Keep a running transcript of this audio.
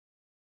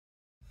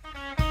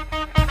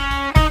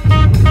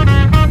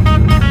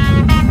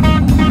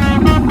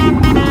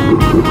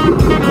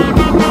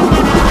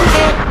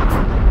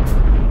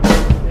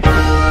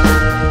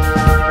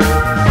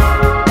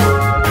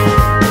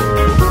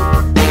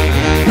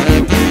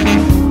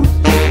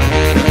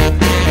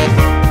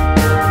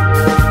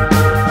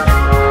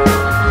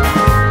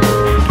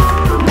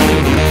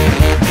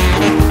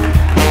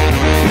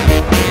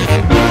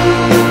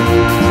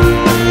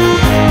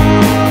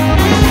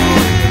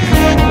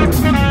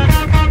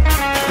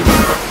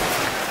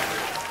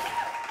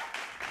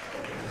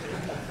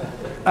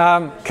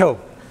Cool.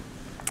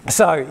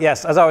 So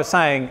yes, as I was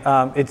saying,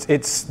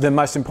 it's the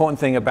most important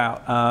thing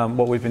about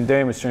what we've been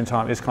doing with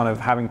Streamtime is kind of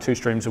having two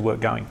streams of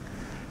work going.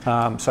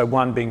 So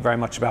one being very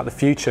much about the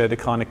future to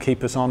kind of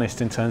keep us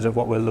honest in terms of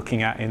what we're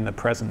looking at in the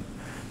present.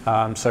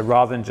 So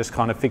rather than just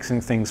kind of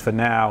fixing things for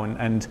now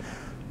and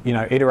you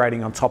know,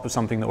 iterating on top of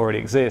something that already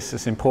exists,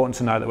 it's important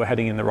to know that we're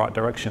heading in the right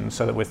direction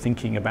so that we're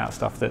thinking about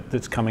stuff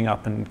that's coming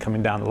up and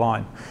coming down the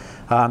line.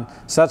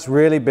 So that's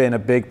really been a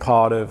big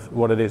part of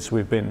what it is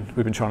we've been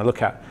trying to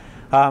look at.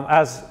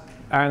 As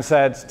Aaron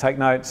said, take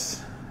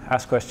notes,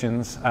 ask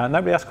questions.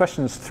 Nobody asks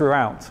questions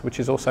throughout, which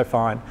is also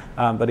fine,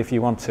 but if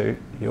you want to,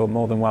 you're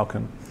more than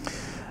welcome.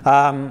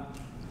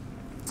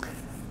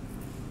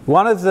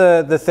 One of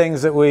the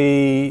things that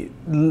we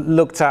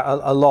looked at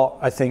a lot,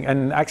 I think,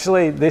 and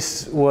actually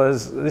this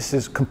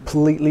is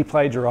completely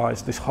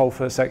plagiarized, this whole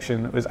first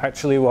section. It was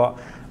actually what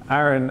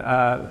Aaron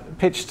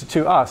pitched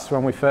to us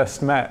when we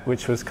first met,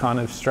 which was kind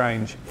of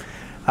strange.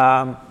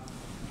 But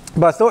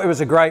I thought it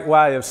was a great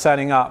way of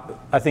setting up.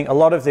 I think a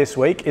lot of this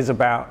week is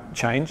about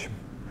change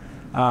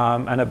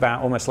and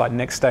about almost like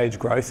next stage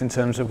growth in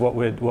terms of what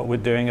we're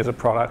doing as a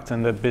product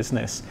and a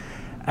business.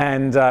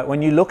 And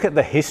when you look at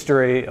the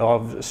history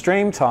of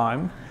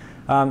Streamtime,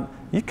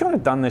 you've kind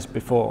of done this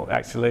before,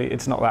 actually.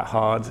 It's not that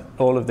hard.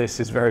 All of this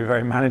is very,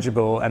 very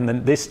manageable. And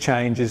then this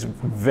change is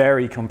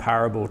very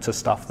comparable to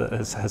stuff that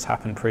has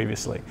happened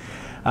previously.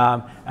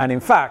 And in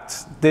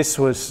fact, this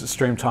was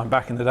Streamtime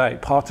back in the day,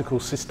 particle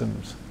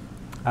systems.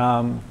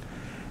 And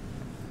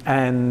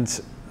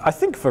I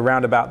think for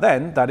around about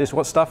then, that is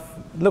what stuff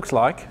looks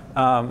like.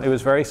 It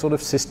was very sort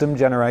of system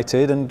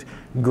generated and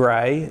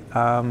grey.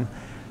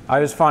 I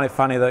always find it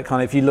funny that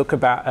kind of if you look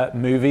at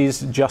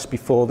movies just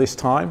before this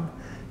time,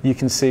 you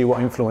can see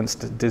what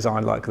influenced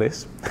design like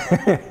this.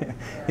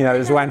 You know, it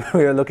was when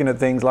we were looking at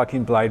things like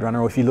in Blade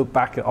Runner, or if you look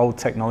back at old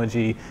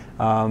technology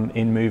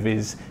in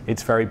movies,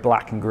 it's very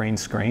black and green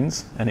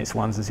screens, and it's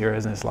ones and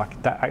zeros, and it's like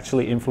that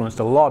actually influenced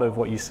a lot of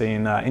what you see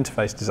in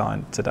interface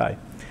design today,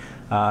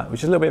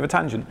 which is a little bit of a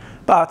tangent.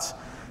 But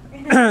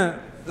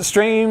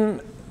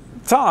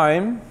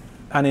Streamtime,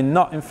 and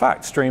not in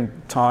fact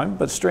Streamtime,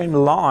 but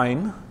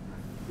Streamline,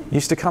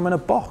 used to come in a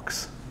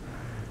box.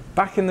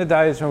 Back in the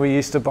days when we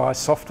used to buy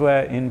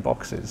software in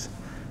boxes.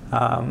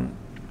 And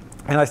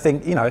I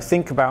think, you know,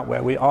 think about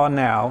where we are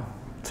now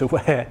to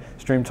where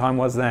Streamtime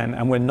was then,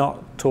 and we are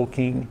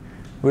talking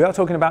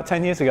about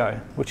 10 years ago,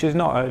 which is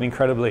not an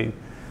incredibly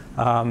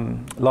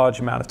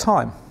large amount of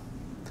time.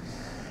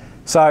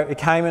 So it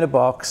came in a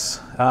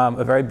box,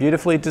 a very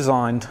beautifully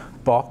designed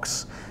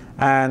box,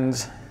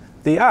 and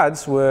the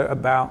ads were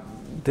about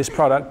this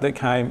product that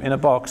came in a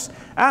box.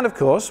 And of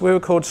course, we were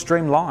called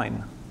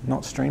Streamline,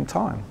 not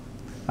Streamtime.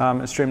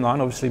 And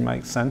Streamline obviously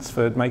makes sense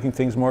for making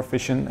things more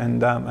efficient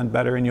and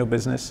better in your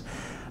business.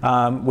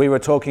 We were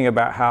talking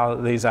about how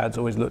these ads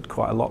always looked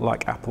quite a lot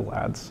like Apple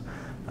ads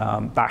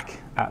back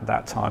at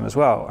that time as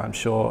well, I'm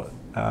sure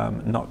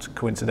not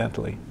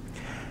coincidentally.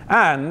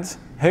 And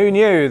who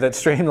knew that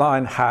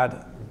Streamline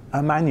had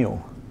a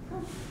manual?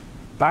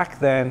 Back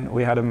then,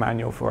 we had a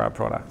manual for our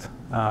product.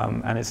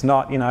 And it's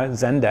not, you know,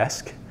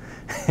 Zendesk.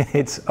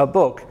 It's a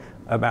book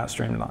about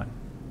Streamline.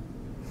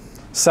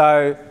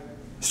 So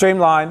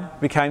Streamline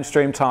became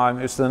Streamtime.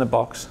 It was still in a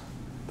box.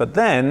 But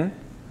then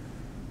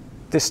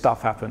this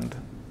stuff happened.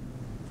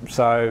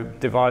 So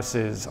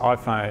devices,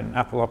 iPhone,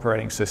 Apple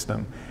operating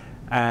system,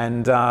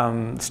 and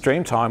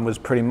Streamtime was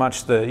pretty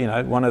much the, you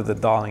know, one of the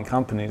darling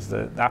companies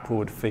that Apple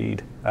would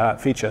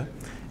feature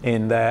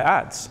in their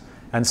ads.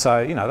 And so,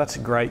 you know, that's a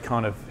great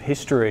kind of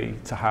history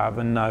to have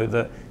and know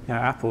that, you know,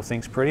 Apple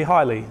thinks pretty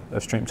highly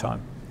of Streamtime.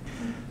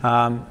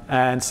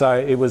 And so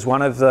it was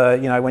one of the,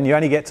 you know, when you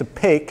only get to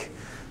pick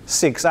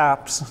 6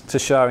 apps to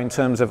show in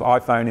terms of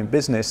iPhone in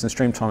business, and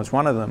Streamtime is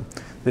one of them,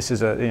 this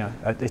is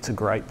it's a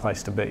great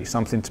place to be,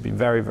 something to be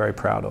very, very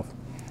proud of.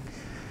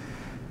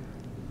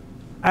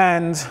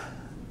 And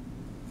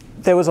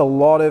there was a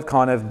lot of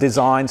kind of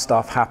design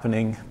stuff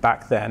happening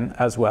back then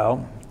as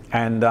well.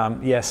 And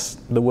yes,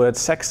 the word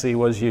sexy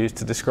was used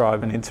to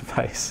describe an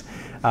interface,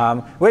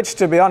 which,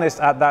 to be honest,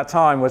 at that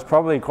time was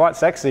probably quite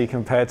sexy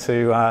compared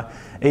to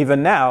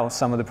even now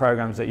some of the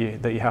programs that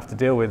you have to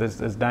deal with,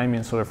 as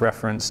Damien sort of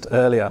referenced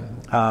earlier.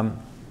 And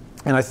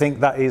I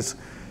think that is,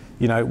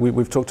 you know,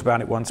 we've talked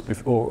about it once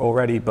before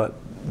already, but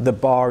the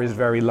bar is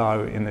very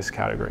low in this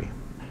category.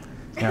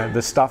 You know,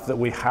 the stuff that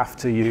we have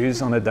to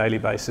use on a daily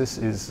basis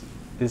is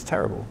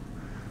terrible.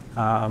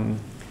 Damien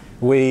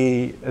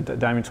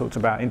talked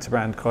about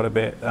Interbrand quite a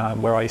bit,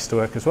 where I used to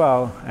work as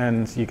well,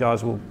 and you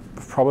guys will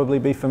probably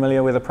be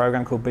familiar with a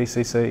program called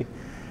BCC.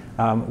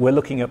 We're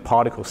looking at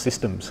particle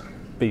systems,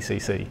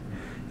 BCC. You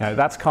know,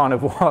 that's kind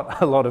of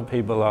what a lot of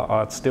people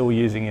are still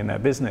using in their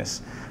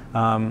business.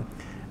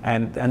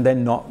 And they're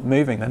not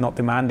moving, they're not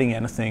demanding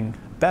anything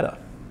better.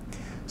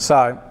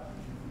 So,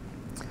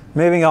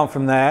 moving on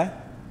from there,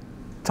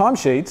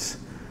 timesheets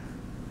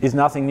is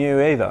nothing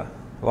new either.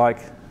 Like,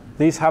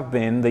 these have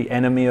been the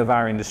enemy of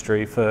our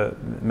industry for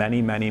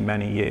many, many,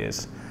 many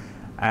years.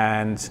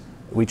 And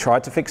We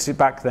tried to fix it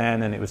back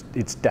then, and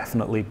it's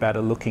definitely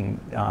better looking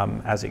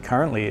as it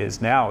currently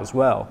is now as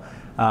well.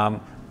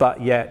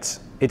 But yet,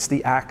 it's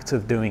the act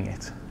of doing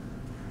it.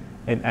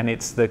 And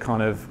it's the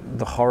kind of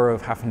the horror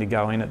of having to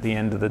go in at the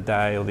end of the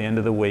day or the end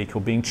of the week,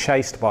 or being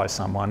chased by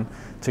someone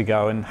to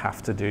go and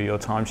have to do your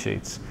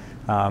timesheets.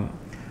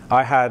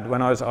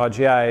 When I was at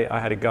RGA, I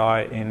had a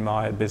guy in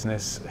my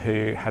business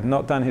who had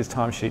not done his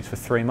timesheets for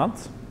 3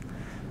 months.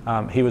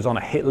 He was on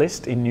a hit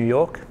list in New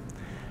York,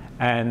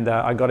 and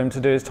I got him to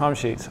do his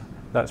timesheets.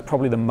 That's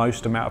probably the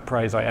most amount of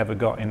praise I ever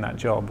got in that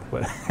job.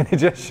 And it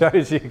just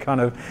shows you kind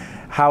of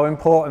how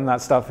important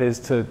that stuff is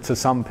to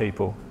some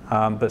people,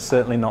 but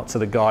certainly not to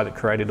the guy that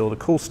created all the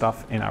cool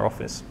stuff in our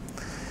office.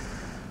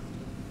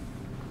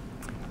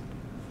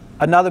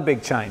 Another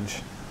big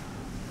change,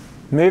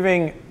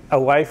 moving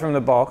away from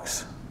the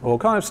box, or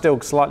kind of still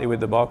slightly with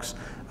the box,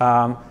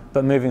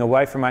 but moving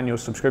away from annual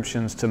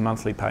subscriptions to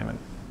monthly payment.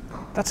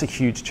 That's a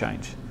huge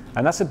change.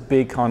 And that's a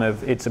big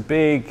it's a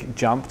big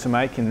jump to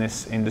make in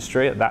this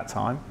industry at that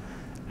time.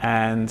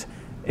 And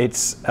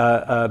it's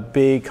a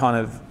big kind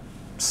of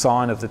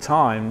sign of the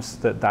times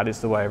that is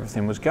the way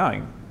everything was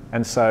going.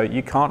 And so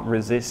you can't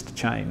resist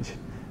change.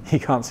 You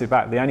can't sit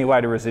back. The only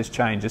way to resist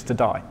change is to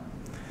die.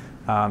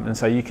 And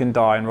so you can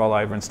die and roll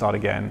over and start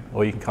again,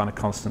 or you can kind of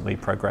constantly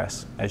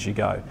progress as you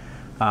go.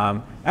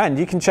 And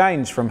you can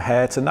change from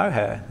hair to no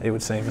hair, it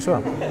would seem, as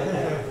well.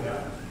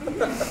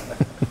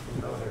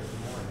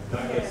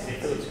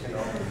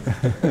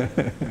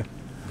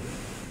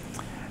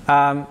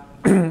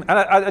 And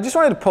I just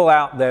wanted to pull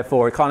out,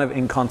 therefore, kind of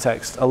in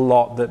context, a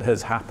lot that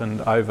has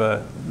happened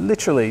over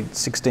literally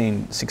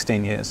 16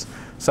 years.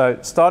 So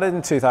it started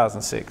in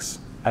 2006,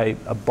 a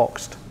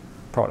boxed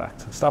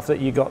product, stuff that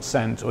you got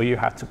sent or you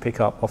had to pick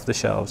up off the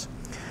shelves.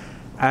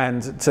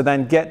 And to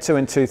then get to,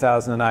 in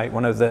 2008,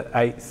 one of the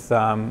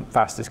 8th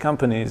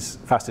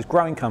fastest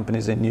growing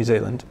companies in New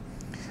Zealand,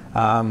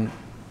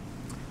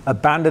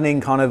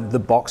 abandoning kind of the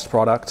boxed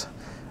product,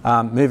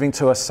 moving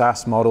to a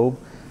SaaS model.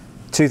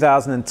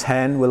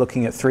 2010, we're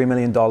looking at $3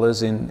 million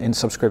in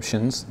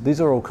subscriptions.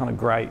 These are all kind of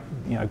great,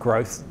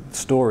 growth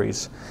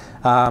stories.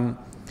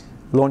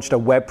 Launched a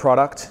web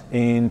product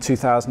in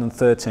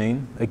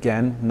 2013.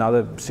 Again,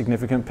 another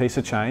significant piece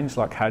of change.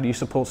 Like, how do you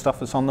support stuff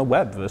that's on the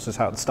web versus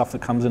stuff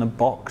that comes in a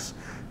box?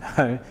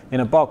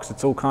 In a box,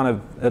 it's all kind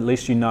of, at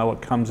least you know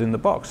what comes in the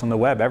box. On the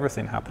web,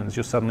 everything happens.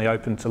 You're suddenly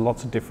open to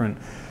lots of different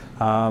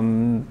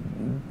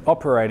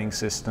operating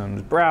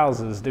systems,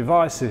 browsers,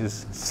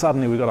 devices.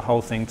 Suddenly we've got a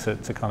whole thing to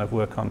kind of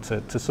work on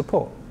to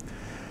support.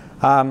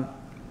 And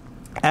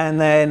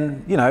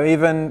then,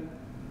 even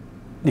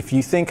if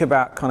you think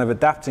about kind of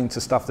adapting to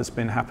stuff that's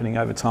been happening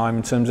over time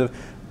in terms of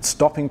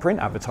stopping print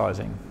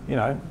advertising,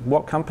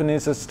 what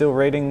companies are still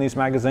reading these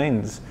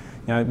magazines?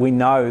 We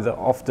know that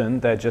often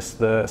they're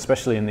just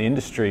especially in the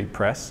industry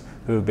press,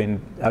 who have been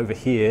over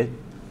here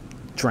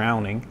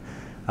drowning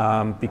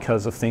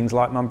because of things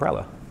like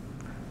Mumbrella.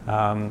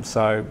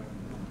 So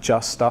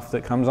just stuff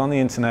that comes on the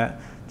internet,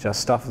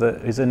 just stuff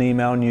that is an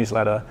email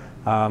newsletter,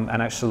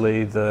 and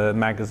actually the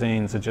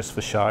magazines are just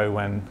for show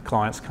when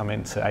clients come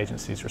into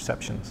agencies'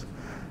 receptions.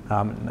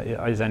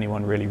 Is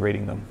anyone really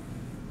reading them?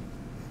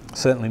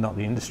 Certainly not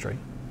the industry.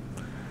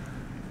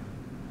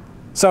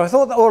 So I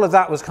thought that all of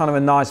that was kind of a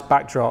nice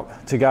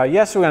backdrop to go,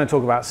 yes, we're going to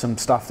talk about some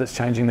stuff that's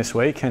changing this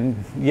week,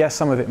 and yes,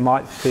 some of it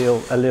might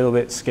feel a little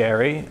bit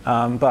scary,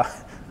 but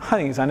I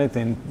think it's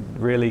anything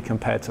really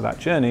compared to that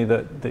journey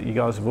that you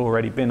guys have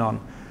already been on.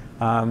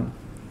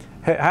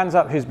 Hands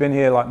up who's been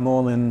here like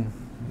more than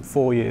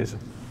 4 years.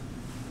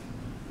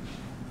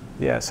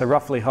 Yeah, so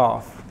roughly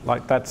half.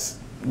 Like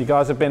you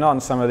guys have been on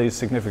some of these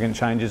significant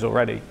changes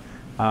already.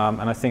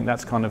 And I think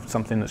that's kind of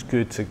something that's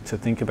good to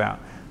think about.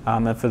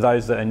 And for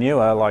those that are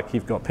newer, like,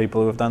 you've got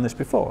people who have done this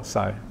before,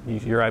 so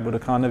you're able to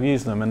kind of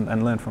use them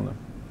and learn from them.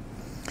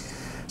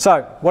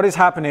 So what is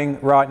happening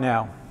right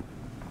now?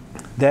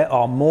 There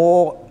are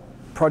more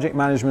project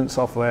management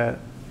software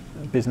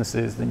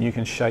businesses than you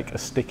can shake a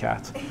stick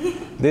at.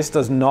 This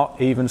does not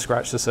even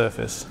scratch the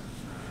surface.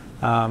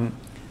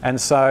 And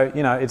so,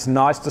 it's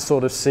nice to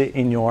sort of sit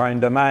in your own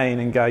domain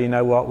and go, you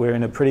know what, we're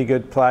in a pretty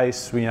good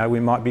place. We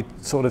might be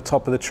sort of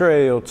top of the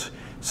tree, or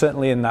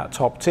certainly in that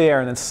top tier,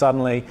 and then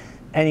suddenly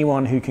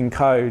anyone who can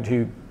code,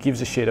 who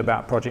gives a shit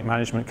about project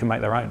management, can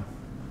make their own.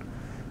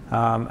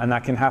 And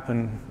that can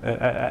happen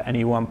at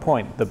any one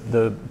point.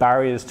 The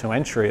barriers to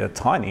entry are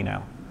tiny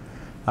now.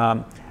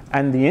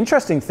 And the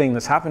interesting thing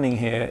that's happening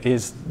here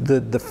is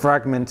the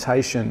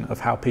fragmentation of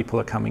how people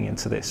are coming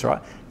into this,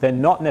 right? They're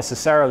not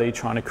necessarily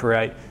trying to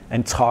create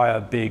entire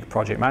big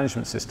project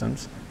management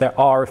systems. There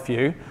are a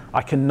few.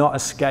 I cannot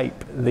escape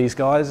these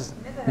guys.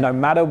 No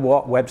matter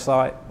what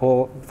website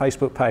or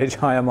Facebook page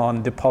I am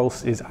on,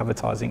 Depulse is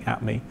advertising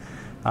at me.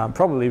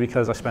 Probably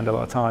because I spend a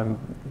lot of time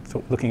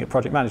looking at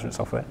project management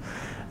software.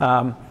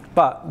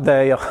 But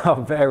they are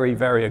very,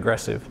 very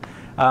aggressive.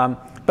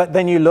 But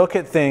then you look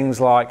at things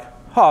like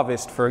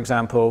Harvest, for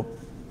example,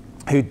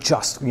 who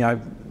just,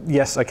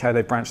 yes, okay,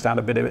 they've branched out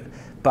a bit of it,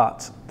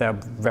 but they're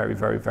very,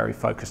 very, very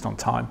focused on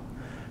time.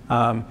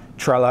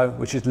 Trello,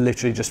 which is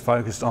literally just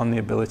focused on the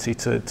ability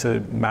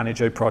to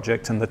manage a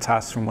project and the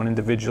tasks from one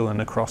individual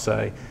and across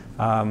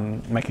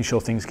making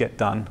sure things get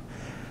done.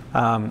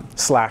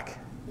 Slack,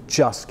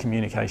 just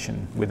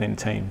communication within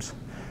teams.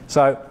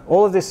 So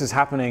all of this is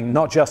happening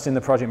not just in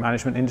the project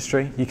management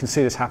industry. You can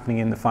see this happening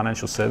in the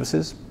financial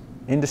services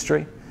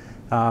industry.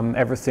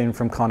 Everything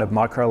from kind of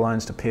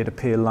microloans to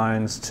peer-to-peer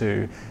loans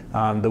to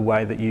the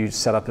way that you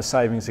set up a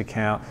savings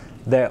account.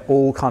 They're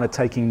all kind of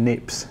taking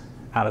nips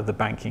out of the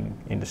banking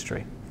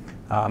industry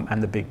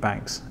and the big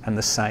banks. And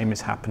the same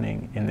is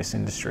happening in this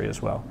industry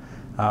as well.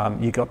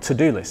 You've got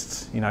to-do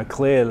lists,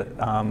 clear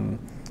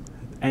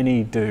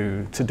any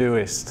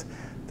to-doist.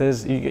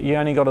 You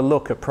only got to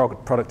look at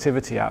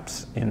productivity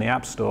apps in the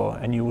App Store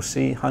and you will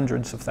see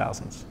hundreds of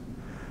thousands.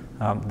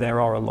 There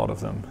are a lot of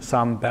them,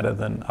 some better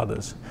than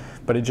others.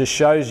 But it just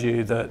shows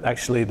you that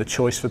actually the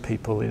choice for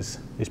people is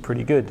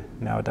pretty good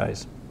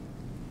nowadays.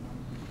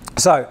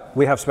 So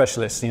we have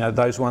specialists,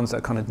 those ones that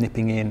are kind of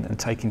nipping in and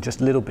taking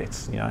just little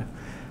bits,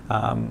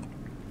 And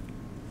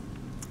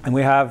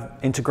we have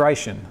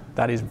integration.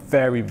 That is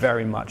very,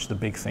 very much the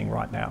big thing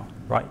right now,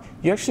 right?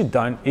 You actually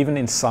don't, even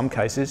in some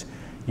cases,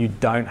 you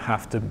don't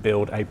have to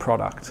build a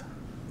product,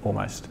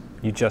 almost.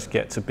 You just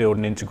get to build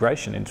an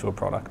integration into a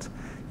product.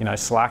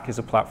 Slack is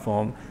a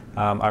platform.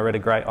 I read a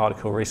great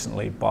article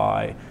recently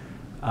by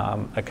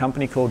a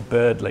company called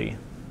Birdly,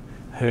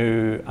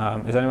 who,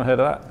 has anyone heard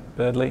of that?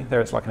 Birdly?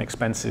 It's like an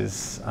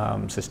expenses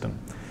system.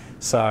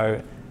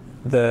 So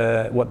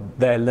what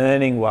their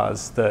learning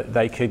was that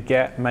they could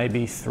get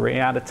maybe 3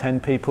 out of 10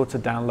 people to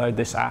download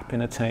this app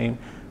in a team,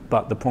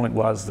 but the point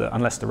was that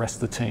unless the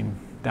rest of the team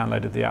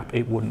downloaded the app,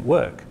 it wouldn't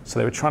work. So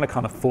they were trying to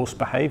kind of force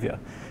behavior.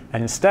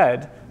 And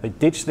instead, they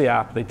ditched the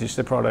app, they ditched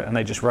the product, and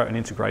they just wrote an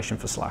integration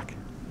for Slack.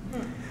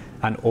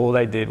 And all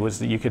they did was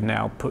that you could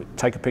now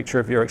take a picture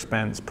of your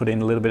expense, put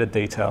in a little bit of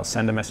detail,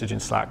 send a message in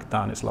Slack,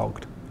 done, it's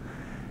logged.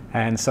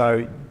 And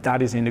so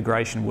that is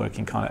integration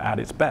working kind of at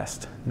its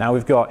best. Now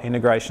we've got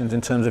integrations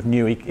in terms of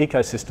new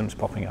ecosystems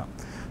popping up.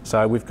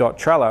 So we've got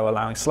Trello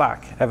allowing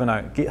Slack,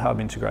 Evernote, GitHub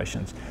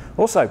integrations.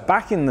 Also,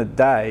 back in the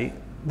day,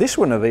 this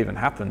wouldn't have even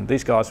happened.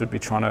 These guys would be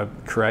trying to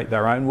create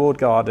their own walled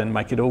garden,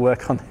 make it all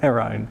work on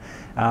their own.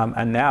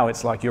 And now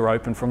it's like you're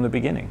open from the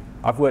beginning.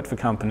 I've worked for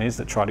companies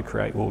that try to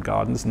create walled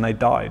gardens and they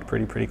died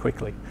pretty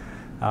quickly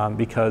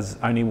because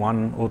only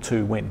 1 or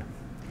 2 win.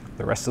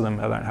 The rest of them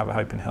don't have a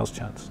hope in hell's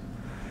chance.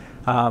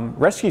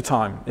 Rescue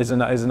time is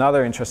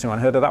another interesting one.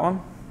 Heard of that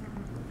one?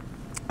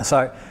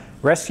 So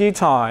rescue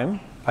time,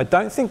 I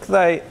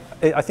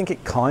think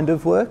it kind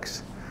of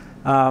works,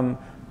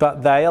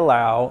 but they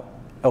allow,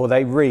 or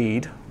they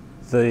read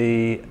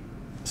the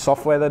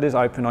software that is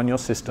open on your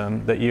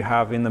system that you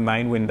have in the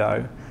main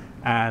window,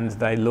 and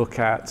they look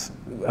at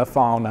a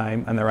file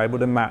name and they're able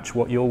to match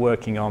what you're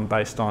working on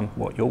based on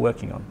what you're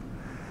working on.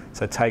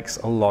 So it takes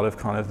a lot of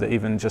kind of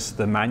even just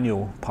the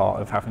manual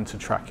part of having to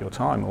track your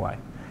time away.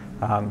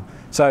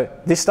 So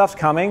this stuff's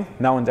coming.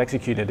 No one's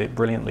executed it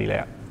brilliantly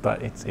yet,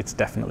 but it's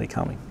definitely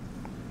coming.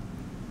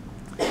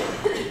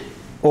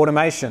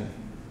 Automation,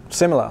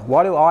 similar.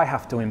 Why do I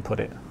have to input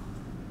it?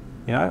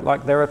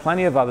 Like there are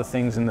plenty of other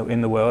things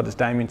in the world, as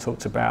Damien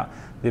talked about,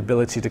 the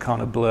ability to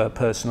kind of blur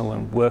personal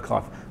and work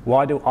life.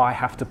 Why do I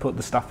have to put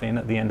the stuff in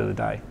at the end of the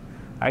day?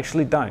 I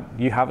actually don't.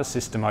 You have a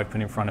system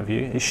open in front of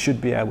you. It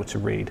should be able to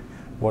read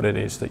what it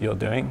is that you're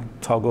doing.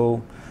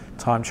 Toggle,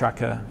 Time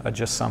Tracker are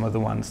just some of the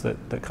ones that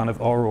kind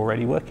of are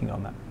already working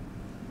on that.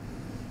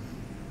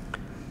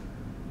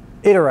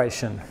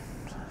 Iteration.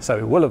 So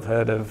we will have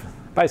heard of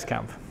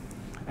Basecamp.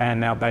 And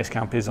now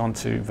Basecamp is on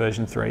to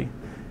version 3.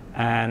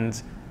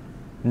 And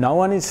no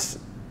one is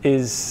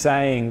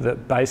saying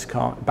that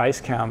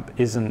Basecamp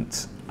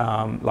isn't,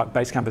 like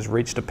Basecamp has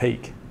reached a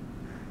peak,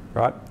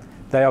 right?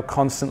 They are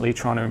constantly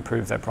trying to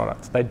improve their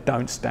product. They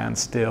don't stand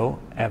still,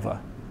 ever.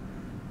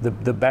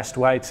 The best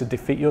way to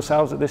defeat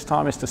yourselves at this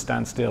time is to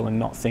stand still and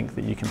not think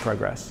that you can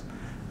progress.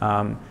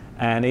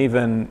 And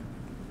even,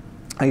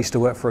 I used to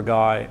work for a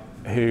guy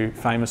who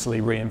famously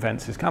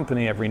reinvents his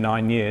company every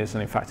 9 years,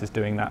 and in fact is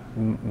doing that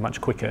much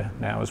quicker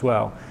now as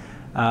well.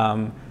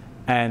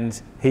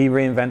 And he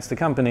reinvents the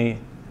company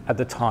at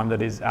the time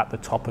that is at the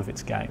top of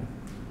its game.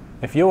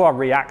 If you are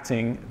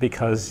reacting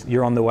because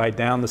you're on the way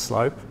down the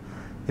slope,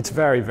 it's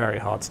very, very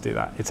hard to do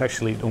that. It's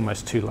actually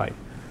almost too late.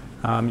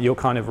 You're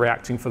kind of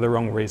reacting for the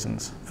wrong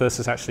reasons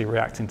versus actually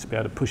reacting to be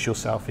able to push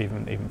yourself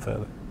even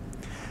further.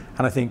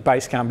 And I think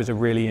Basecamp is a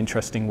really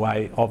interesting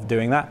way of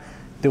doing that.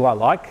 Do I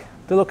like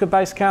the look of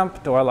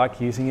Basecamp? Do I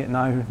like using it?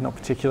 No, not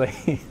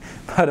particularly.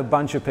 But a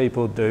bunch of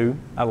people do,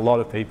 a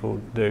lot of people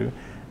do.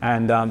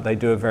 And they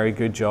do a very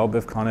good job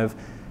of kind of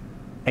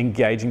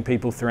engaging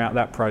people throughout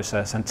that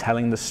process and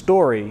telling the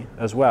story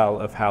as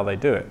well of how they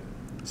do it.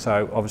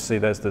 So obviously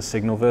there's the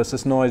Signal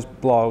versus Noise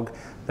blog.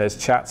 There's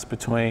chats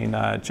between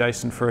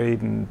Jason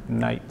Fried and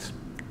Nate,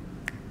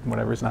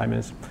 whatever his name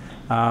is,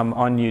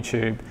 on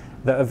YouTube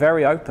that are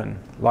very open,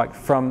 like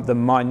from the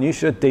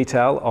minutiae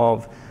detail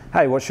of,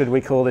 hey, what should we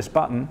call this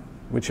button,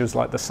 which was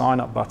like the sign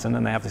up button,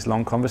 and they have this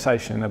long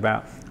conversation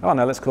about, oh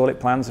no, let's call it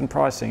plans and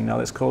pricing. No,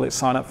 let's call it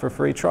sign up for a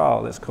free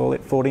trial. Let's call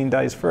it 14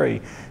 days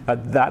free.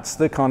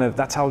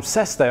 That's how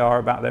obsessed they are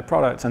about their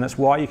product, and that's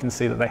why you can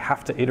see that they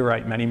have to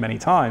iterate many, many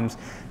times,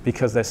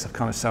 because they're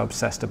kind of so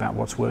obsessed about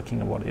what's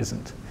working and what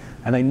isn't.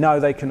 And they know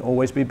they can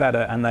always be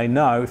better, and they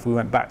know, if we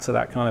went back to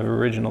that kind of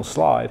original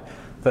slide,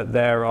 that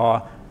there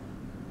are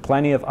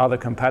plenty of other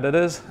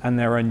competitors and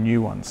there are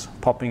new ones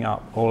popping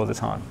up all of the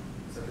time.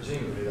 So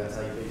presumably that's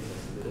A/B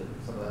testing,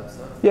 some of that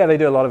stuff? Yeah, they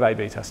do a lot of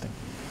A/B testing.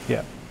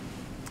 Yeah,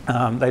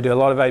 they do a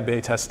lot of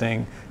A/B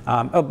testing,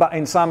 but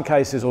in some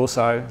cases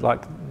also,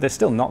 like, they're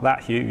still not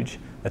that huge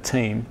a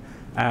team,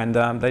 and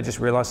they just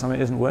realize something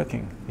isn't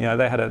working. You know,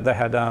 they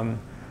had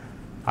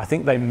I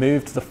think they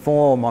moved the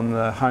form on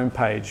the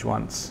homepage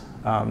once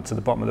to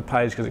the bottom of the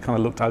page because it kind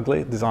of looked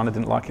ugly. The designer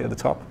didn't like it at the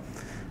top.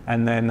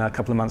 And then a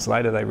couple of months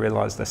later, they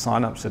realized their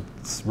signups had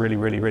really,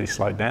 really, really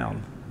slowed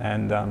down.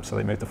 And so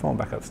they moved the form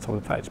back up to the top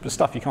of the page. But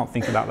stuff, you can't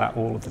think about that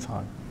all of the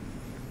time.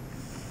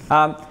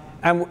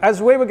 And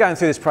as we were going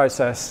through this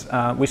process,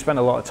 we spent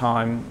a lot of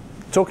time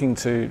talking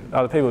to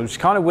other people, which is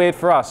kind of weird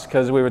for us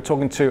because we were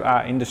talking to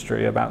our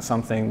industry about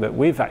something that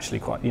we've actually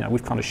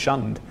we've kind of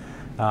shunned.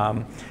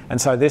 And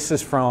so this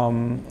is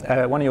from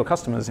one of your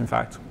customers, in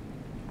fact,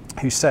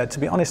 who said, to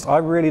be honest, I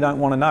really don't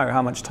want to know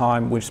how much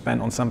time we've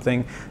spent on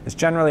something. It's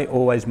generally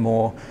always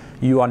more.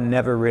 You are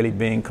never really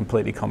being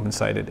completely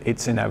compensated.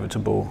 It's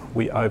inevitable.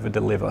 We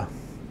over-deliver.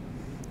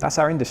 That's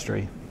our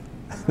industry.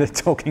 They're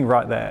talking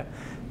right there.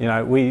 You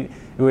know,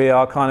 we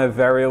are kind of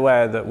very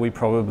aware that we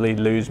probably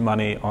lose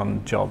money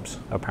on jobs,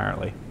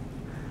 apparently.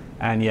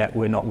 And yet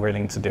we're not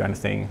willing to do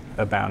anything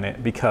about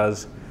it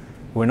because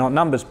we're not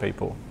numbers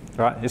people.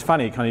 Right? It's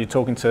funny, kind of you're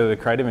talking to the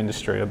creative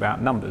industry about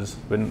numbers,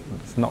 but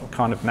it's not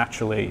kind of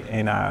naturally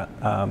in our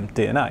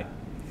DNA.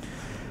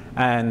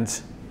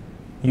 And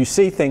you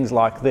see things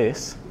like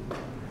this,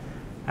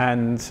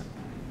 and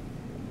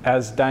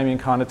as Damien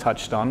kind of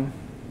touched on,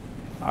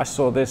 I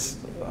saw this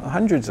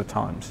hundreds of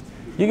times.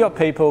 You got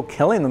people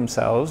killing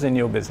themselves in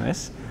your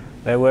business.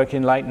 They're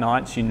working late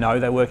nights. You know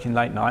they're working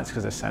late nights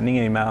because they're sending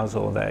emails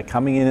or they're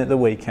coming in at the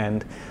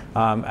weekend,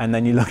 and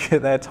then you look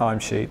at their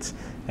timesheets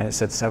and it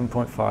said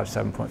 7.5,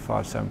 7.5,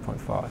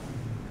 7.5.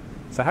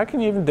 So how can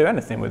you even do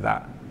anything with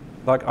that?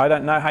 Like, I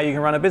don't know how you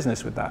can run a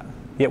business with that.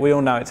 Yet we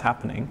all know it's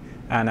happening.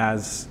 And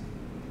as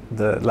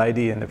the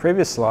lady in the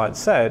previous slide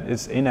said,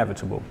 it's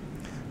inevitable.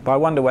 But I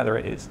wonder whether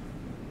it is.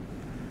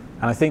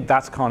 And I think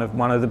that's kind of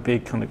one of the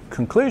big kind of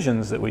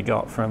conclusions that we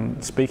got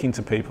from speaking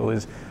to people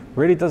is,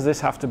 really, does this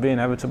have to be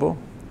inevitable?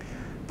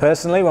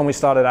 Personally, when we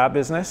started our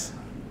business,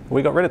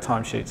 we got rid of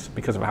timesheets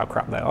because of how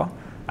crap they are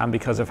and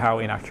because of how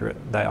inaccurate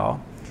they are.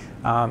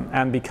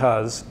 And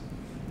because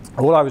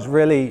all I was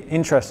really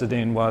interested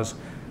in was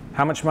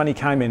how much money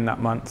came in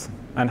that month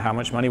and how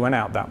much money went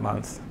out that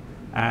month.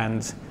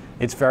 And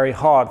it's very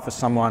hard for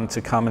someone to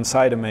come and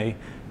say to me,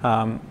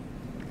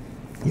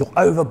 you're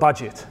over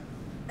budget.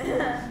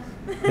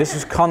 This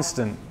is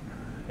constant.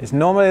 It's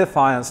normally the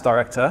finance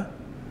director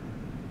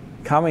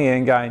coming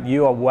in going,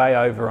 you are way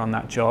over on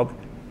that job,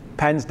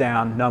 pens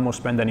down, no more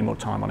spend any more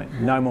time on it,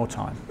 no more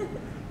time.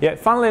 Yet,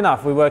 funnily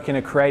enough, we work in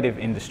a creative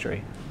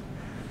industry.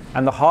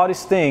 And the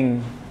hardest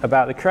thing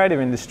about the creative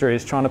industry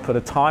is trying to put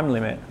a time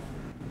limit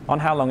on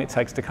how long it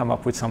takes to come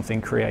up with something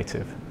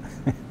creative.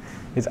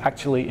 It's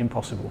actually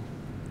impossible.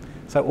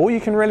 So all you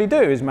can really do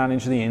is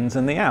manage the ins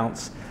and the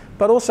outs,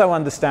 but also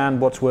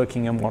understand what's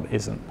working and what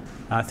isn't.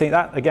 And I think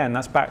that, again,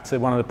 that's back to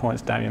one of the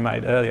points Damien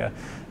made earlier,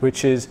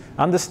 which is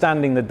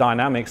understanding the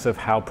dynamics of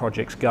how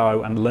projects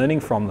go and learning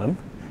from them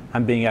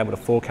and being able to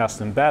forecast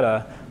them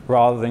better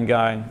rather than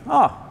going,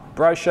 oh,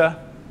 brochure,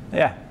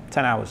 yeah,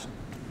 10 hours.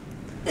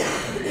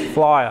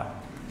 Flyer,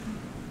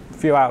 a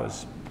few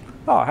hours.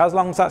 Oh, how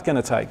long is that going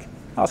to take?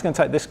 Oh, it's going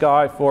to take this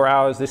guy 4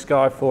 hours, this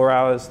guy 4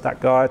 hours,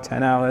 that guy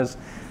 10 hours.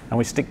 And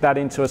we stick that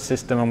into a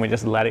system and we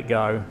just let it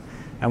go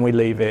and we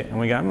leave it and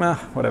we go, nah,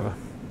 whatever.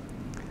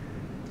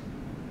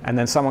 And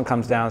then someone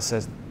comes down and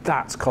says,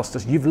 that's cost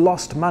us, you've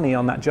lost money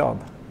on that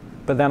job.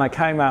 But then I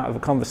came out of a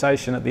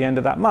conversation at the end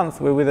of that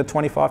month with a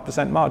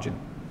 25% margin.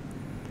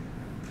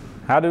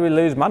 How did we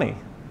lose money?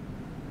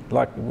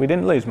 Like, we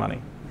didn't lose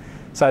money.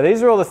 So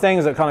these are all the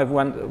things that kind of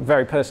went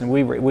very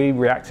personally, we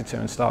reacted to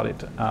and started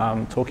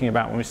talking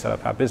about when we set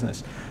up our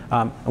business.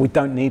 And we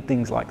don't need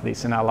things like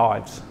this in our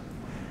lives.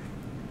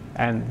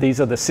 And these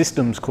are the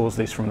systems cause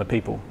this from the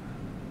people.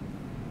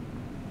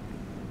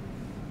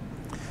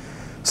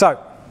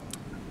 So,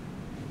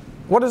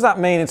 what does that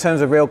mean in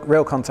terms of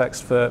real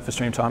context for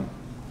Streamtime?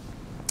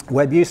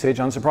 Web usage,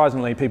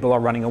 unsurprisingly, people are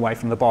running away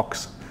from the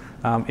box.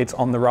 It's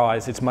on the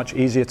rise. It's much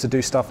easier to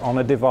do stuff on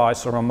a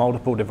device or on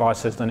multiple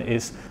devices than it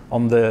is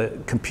on the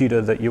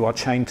computer that you are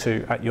chained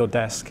to at your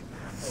desk.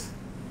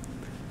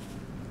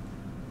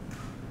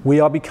 We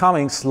are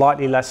becoming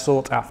slightly less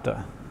sought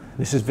after.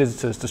 This is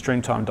visitors to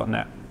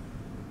streamtime.net.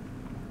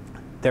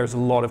 There's a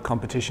lot of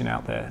competition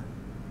out there.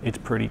 It's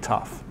pretty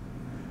tough.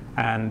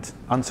 And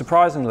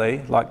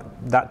unsurprisingly, like,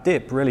 that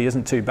dip really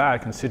isn't too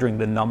bad considering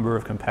the number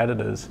of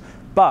competitors.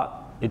 But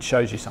it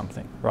shows you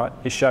something, right?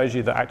 It shows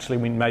you that actually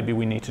maybe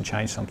we need to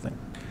change something.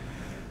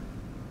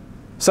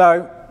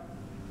 So,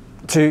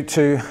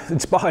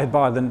 inspired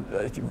by the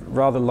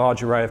rather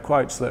large array of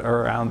quotes that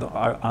are around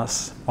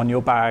us on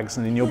your bags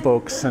and in your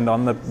books and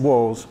on the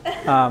walls,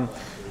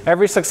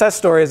 every success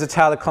story is a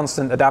tale of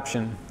constant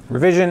adaptation,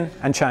 revision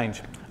and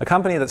change. A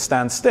company that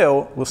stands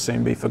still will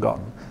soon be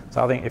forgotten.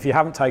 So I think if you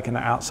haven't taken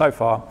that out so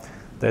far,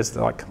 there's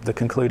like the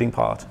concluding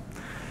part.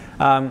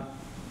 And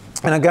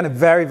I'm going to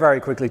very, very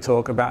quickly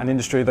talk about an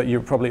industry that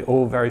you're probably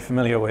all very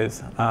familiar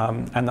with,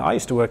 and that I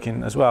used to work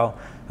in as well,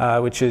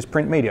 which is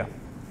print media.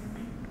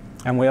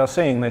 And we are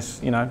seeing this,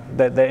 you know,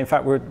 in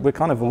fact, we're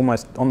kind of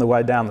almost on the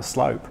way down the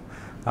slope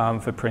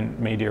for print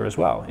media as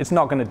well. It's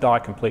not going to die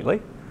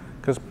completely,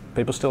 because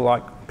people still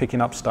like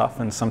picking up stuff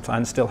and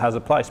sometimes still has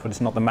a place, but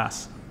it's not the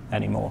mass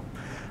anymore.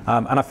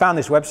 And I found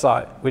this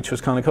website, which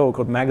was kind of cool,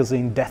 called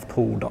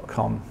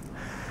magazinedeathpool.com.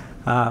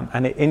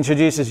 And it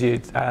introduces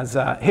you as,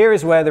 here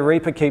is where the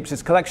Reaper keeps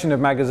its collection of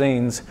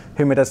magazines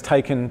whom it has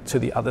taken to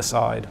the other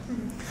side.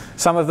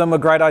 Some of them were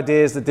great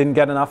ideas that didn't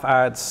get enough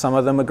ads. Some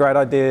of them were great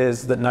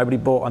ideas that nobody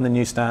bought on the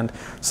newsstand.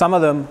 Some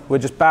of them were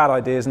just bad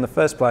ideas in the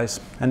first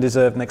place and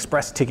deserved an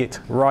express ticket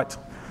right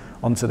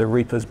onto the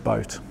Reaper's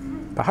boat.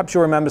 Perhaps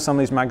you'll remember some of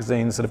these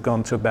magazines that have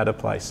gone to a better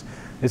place.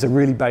 It's a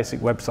really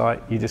basic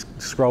website. You just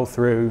scroll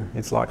through.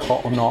 It's like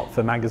hot or not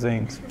for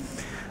magazines.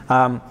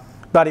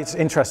 But it's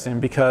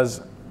interesting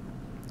because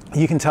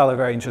you can tell a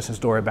very interesting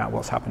story about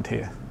what's happened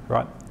here,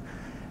 right?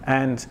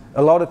 And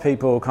a lot of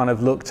people kind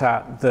of looked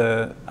at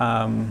the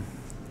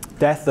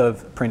death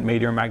of print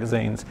media and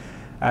magazines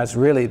as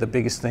really the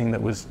biggest thing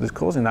that was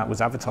causing that was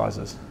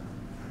advertisers.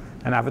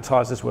 And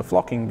advertisers were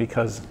flocking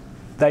because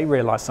they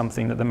realized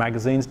something that the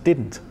magazines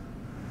didn't,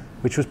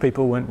 which was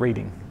people weren't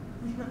reading.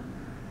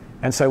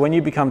 And so when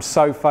you become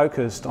so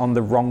focused on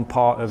the wrong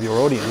part of your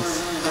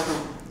audience,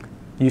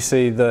 you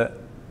see that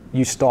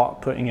you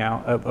start putting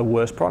out a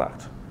worse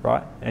product,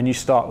 right? And you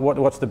start,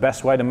 what's the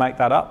best way to make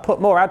that up? Put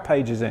more ad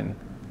pages in.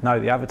 No,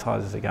 the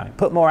advertisers are going,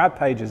 put more ad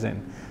pages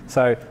in.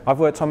 So I've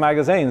worked on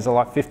magazines that are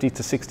like 50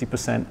 to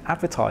 60%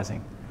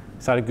 advertising.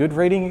 Is that a good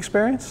reading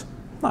experience?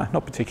 No,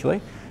 not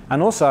particularly.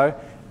 And also,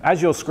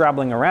 as you're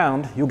scrabbling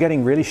around, you're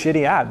getting really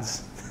shitty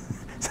ads.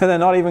 So they're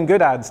not even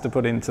good ads to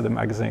put into the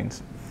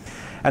magazines.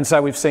 And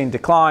so we've seen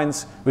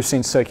declines, we've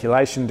seen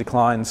circulation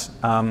declines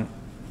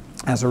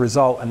as a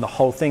result, and the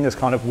whole thing has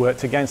kind of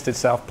worked against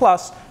itself.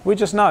 Plus, we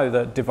just know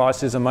that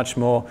devices are much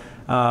more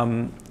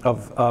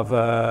of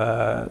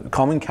a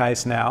common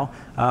case now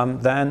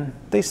than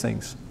these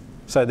things.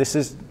 So this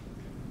is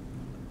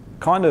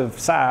kind of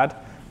sad,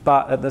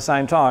 but at the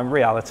same time,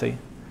 reality,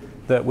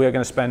 that we're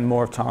going to spend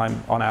more of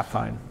time on our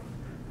phone.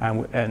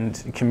 And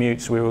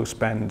commutes, we will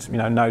spend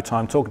no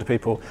time talking to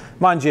people.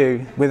 Mind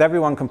you, with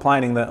everyone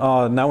complaining that,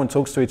 oh, no one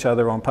talks to each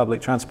other on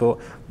public transport,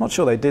 I'm not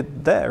sure they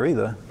did there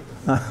either.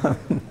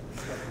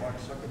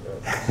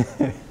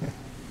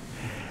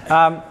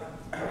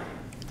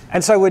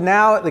 And so we're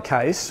now at the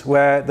case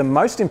where the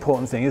most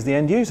important thing is the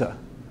end user.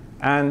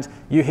 And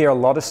you hear a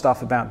lot of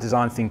stuff about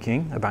design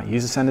thinking, about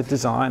user-centered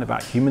design,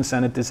 about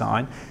human-centered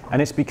design,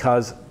 and it's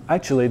because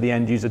actually the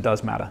end user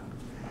does matter.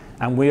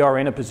 And we are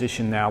in a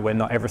position now where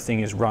not everything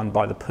is run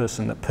by the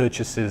person that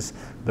purchases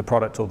the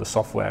product or the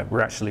software.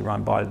 We're actually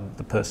run by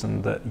the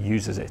person that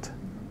uses it.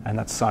 And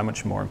that's so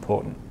much more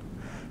important.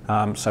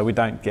 So we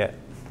don't get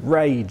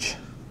rage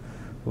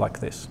like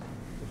this.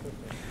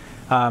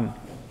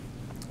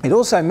 It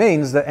also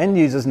means that end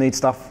users need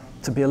stuff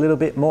to be a little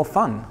bit more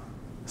fun.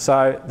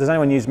 So does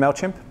anyone use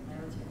MailChimp?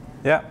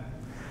 Yeah.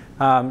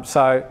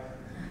 So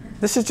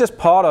this is just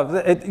part of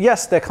it.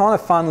 Yes, they're kind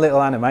of fun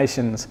little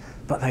animations,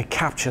 but they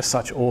capture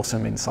such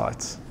awesome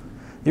insights.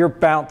 You're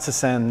about to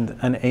send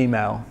an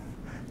email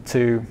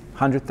to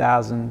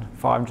 100,000,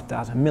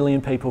 500,000, 1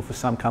 million people for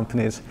some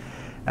companies,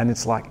 and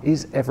it's like,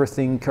 is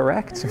everything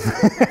correct?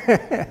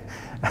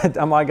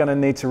 Am I going to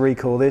need to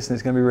recall this, and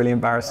it's going to be really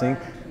embarrassing?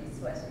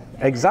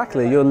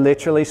 Exactly, you're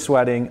literally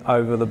sweating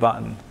over the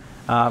button.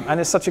 And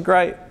it's such a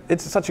great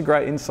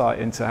insight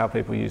into how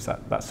people use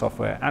that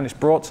software, and it's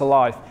brought to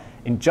life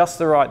in just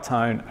the right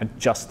tone at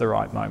just the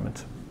right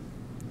moment.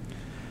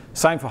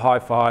 Same for high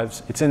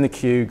fives. It's in the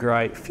queue,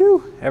 great.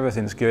 Phew,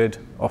 everything's good.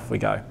 Off we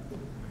go.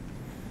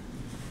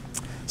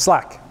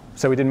 Slack.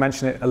 So we did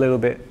mention it a little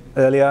bit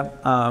earlier,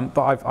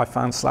 but I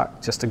found Slack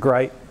just a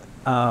great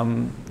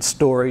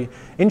story.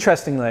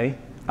 Interestingly,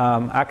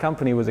 our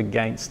company was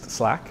against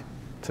Slack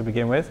to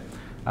begin with.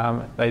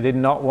 They did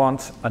not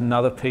want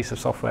another piece of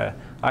software.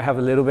 I have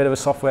a little bit of a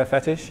software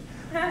fetish,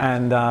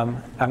 and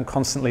I'm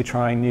constantly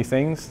trying new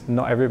things.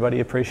 Not everybody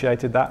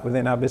appreciated that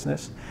within our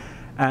business.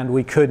 And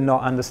we could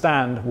not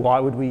understand, why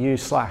would we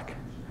use Slack?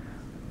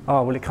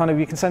 Oh, well, you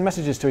can send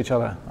messages to each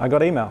other. I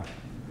got email.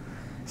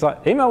 It's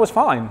like, email was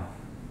fine.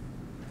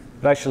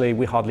 But actually,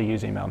 we hardly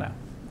use email now.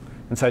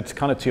 And so it's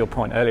kind of to your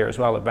point earlier as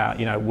well about,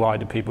 why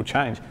do people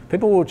change?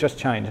 People will just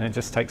change, and it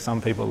just takes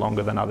some people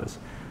longer than others.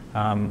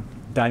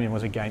 Damien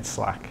was against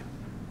Slack.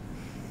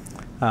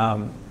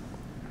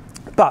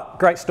 But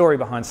great story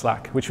behind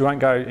Slack, which we won't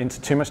go into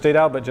too much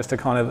detail, but just a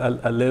kind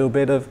of a little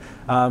bit of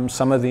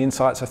some of the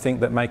insights I think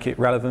that make it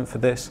relevant for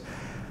this.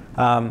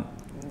 And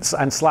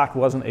Slack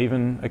wasn't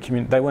even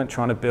they weren't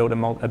trying to build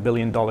a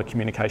billion-dollar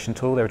communication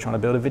tool. They were trying to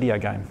build a video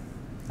game,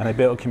 and they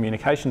built a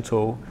communication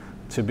tool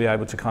to be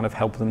able to kind of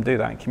help them do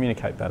that and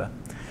communicate better.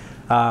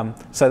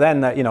 So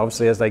then,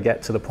 obviously, as they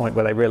get to the point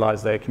where they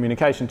realize their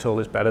communication tool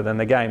is better than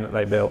the game that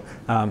they built,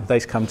 they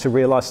come to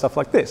realize stuff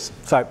like this.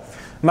 So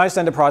most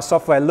enterprise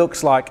software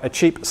looks like a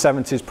cheap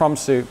 70s prom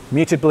suit,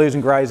 muted blues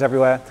and greys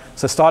everywhere.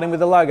 So starting with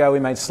the logo, we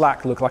made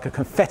Slack look like a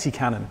confetti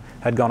cannon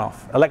had gone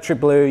off. Electric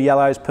blue,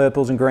 yellows,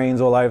 purples, and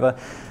greens all over.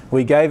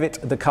 We gave it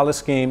the color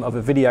scheme of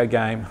a video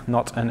game,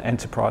 not an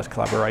enterprise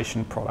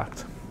collaboration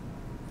product.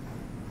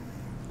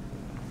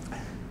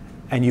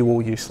 And you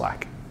all use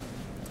Slack.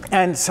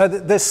 And so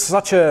there's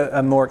such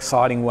a more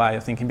exciting way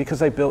of thinking, because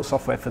they built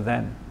software for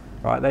them,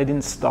 right? They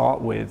didn't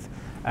start with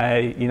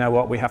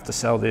we have to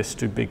sell this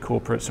to big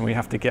corporates and we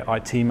have to get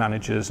IT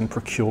managers and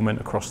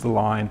procurement across the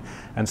line,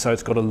 and so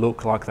it's got to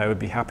look like they would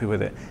be happy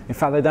with it. In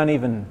fact, they don't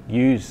even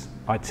use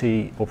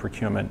IT or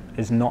procurement.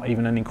 It's not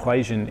even an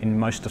equation in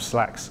most of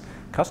Slack's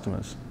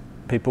customers.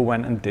 People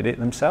went and did it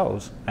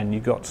themselves, and you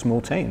got small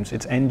teams.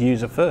 It's end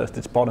user first,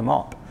 it's bottom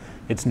up.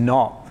 It's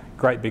not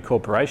great big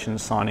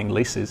corporations signing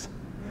leases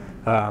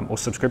or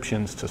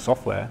subscriptions to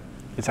software.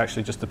 It's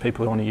actually just the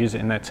people who want to use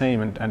it in their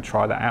team and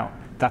try that out.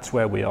 That's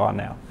where we are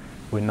now.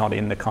 We're not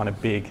in the kind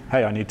of big,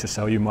 hey, I need to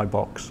sell you my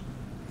box.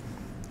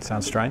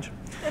 Sounds strange.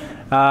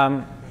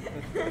 So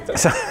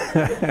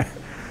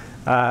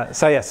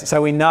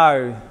we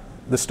know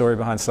the story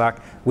behind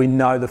Slack. We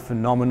know the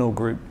phenomenal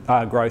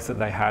growth that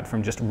they had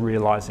from just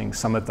realizing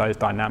some of those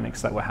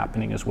dynamics that were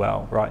happening as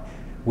well, right?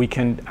 We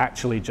can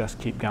actually just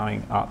keep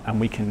going up, and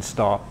we can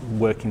start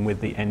working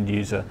with the end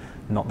user,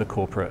 not the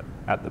corporate,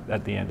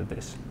 at the end of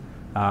this.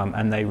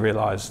 And they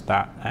realized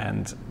that,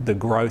 and the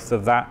growth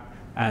of that.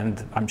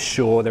 And I'm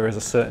sure there is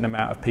a certain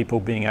amount of people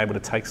being able to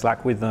take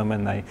Slack with them,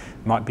 and they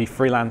might be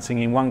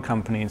freelancing in one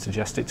company and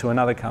suggest it to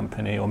another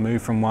company, or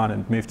move from one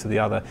and move to the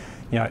other.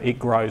 It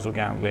grows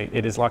organically.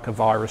 It is like a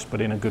virus,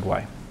 but in a good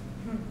way.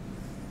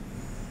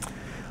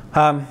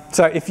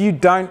 So if you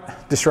don't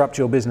disrupt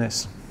your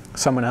business,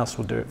 someone else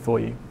will do it for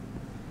you.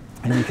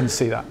 And you can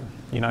see that.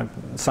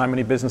 So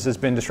many businesses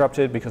have been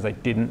disrupted because they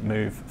didn't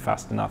move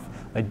fast enough.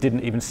 They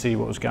didn't even see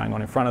what was going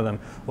on in front of them,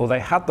 or they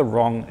had the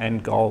wrong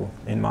end goal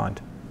in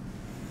mind.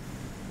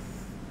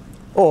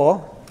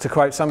 Or, to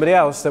quote somebody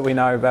else that we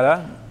know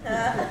better,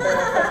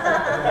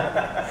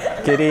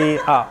 giddy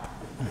up.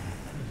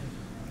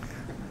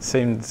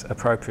 Seemed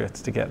appropriate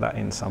to get that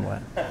in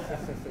somewhere.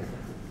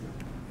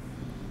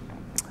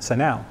 So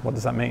now, what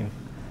does that mean?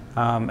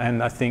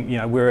 And I think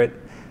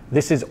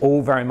this is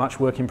all very much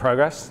work in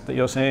progress that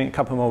you're seeing. A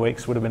couple more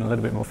weeks would have been a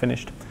little bit more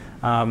finished,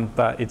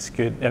 but it's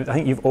good. I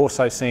think you've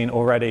also seen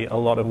already a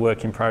lot of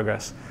work in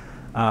progress.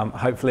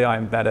 Hopefully I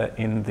am better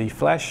in the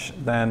flesh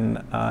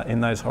than in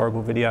those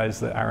horrible videos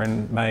that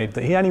Aaron made,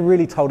 that he only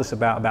really told us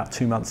about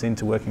 2 months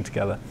into working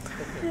together,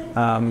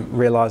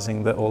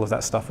 realizing that all of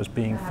that stuff was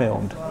being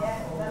filmed.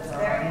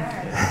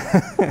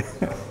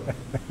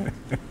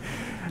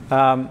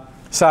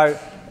 So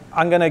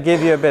I'm going to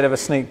give you a bit of a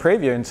sneak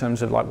preview in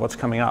terms of what's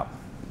coming up.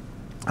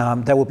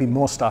 There will be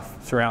more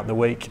stuff throughout the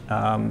week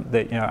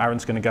that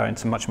Aaron's going to go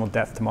into much more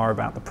depth tomorrow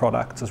about the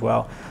product as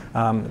well,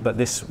 but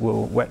this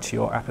will whet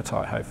your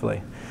appetite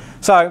hopefully.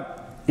 So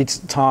it's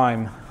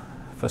time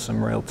for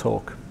some real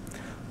talk.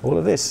 All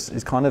of this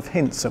is kind of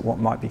hints at what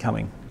might be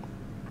coming.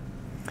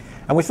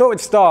 And we thought we'd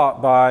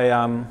start by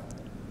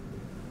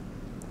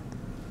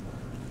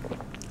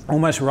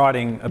almost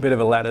writing a bit of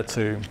a letter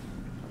to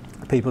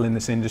people in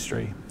this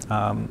industry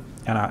and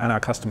our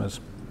customers.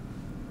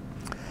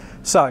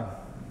 So,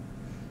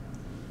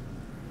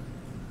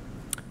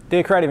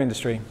 dear creative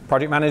industry,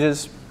 project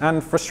managers,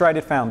 and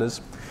frustrated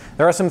founders,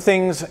 there are some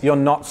things you're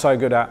not so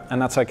good at,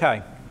 and that's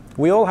okay.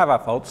 We all have our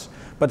faults,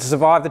 but to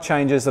survive the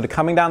changes that are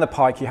coming down the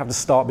pike, you have to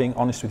start being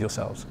honest with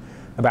yourselves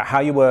about how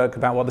you work,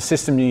 about what the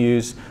system you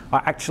use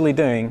are actually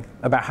doing,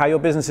 about how your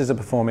businesses are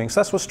performing. So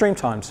that's what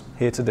Streamtime's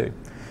here to do.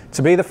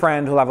 To be the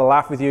friend who'll have a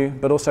laugh with you,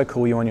 but also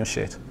call you on your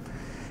shit.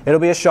 It'll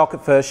be a shock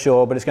at first,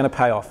 sure, but it's going to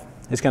pay off.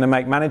 It's going to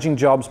make managing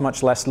jobs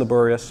much less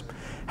laborious,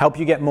 help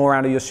you get more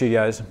out of your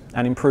studios,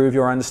 and improve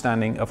your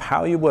understanding of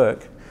how you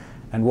work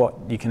and what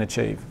you can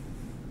achieve.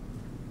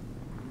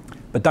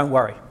 But don't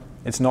worry,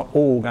 it's not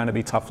all going to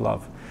be tough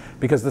love.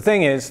 Because the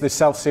thing is, this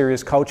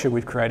self-serious culture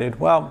we've created,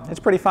 well, it's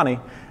pretty funny,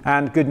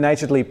 and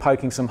good-naturedly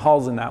poking some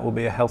holes in that will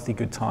be a healthy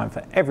good time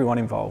for everyone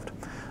involved.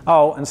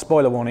 Oh, and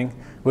spoiler warning,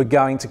 we're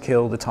going to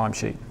kill the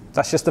timesheet.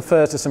 That's just the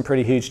first of some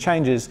pretty huge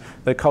changes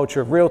the culture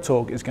of real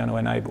talk is going to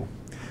enable.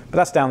 But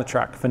that's down the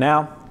track. For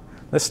now,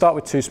 let's start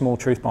with 2 small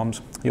truth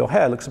bombs. Your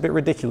hair looks a bit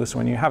ridiculous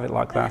when you have it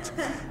like that.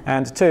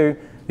 And 2,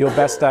 your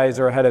best days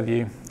are ahead of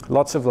you.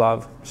 Lots of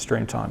love,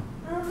 Streamtime.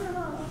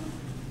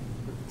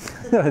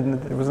 I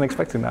wasn't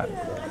expecting that.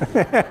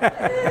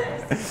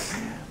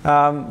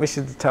 We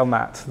should tell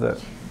Matt that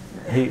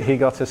he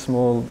got a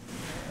small,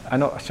 I'm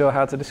not sure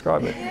how to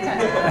describe it.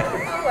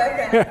 I'll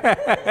work on Probably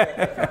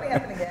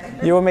happen again.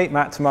 You will meet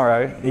Matt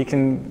tomorrow. You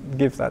can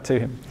give that to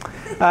him.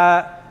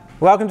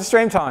 Welcome to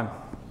Streamtime.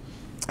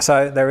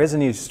 So there is a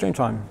new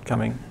Streamtime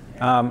coming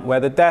where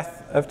the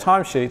death of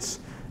timesheets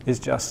is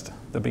just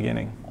the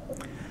beginning.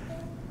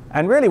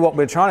 And really what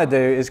we're trying to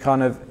do is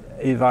kind of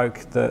evoke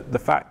the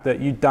fact that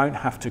you don't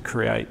have to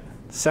create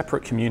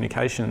separate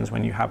communications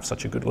when you have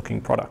such a good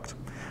looking product.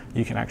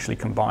 You can actually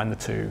combine the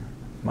two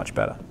much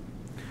better.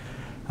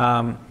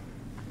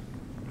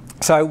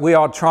 So we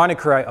are trying to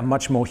create a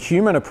much more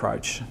human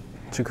approach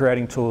to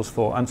creating tools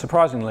for,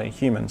 unsurprisingly,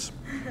 humans.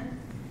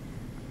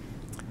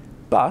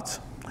 But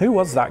who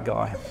was that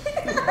guy?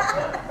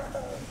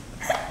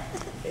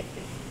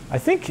 I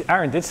think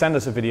Aaron did send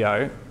us a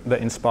video that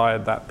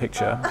inspired that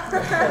picture.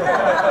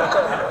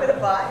 With a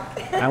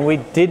bike. And we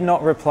did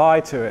not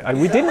reply to it.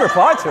 We didn't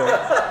reply to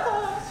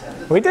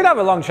it. We did have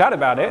a long chat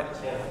about it,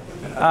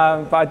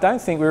 but I don't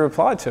think we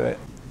replied to it.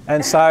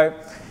 And so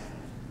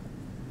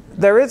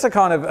there is a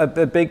kind of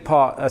a big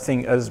part, I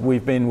think, as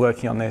we've been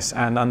working on this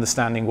and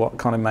understanding what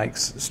kind of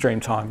makes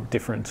Streamtime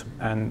different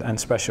and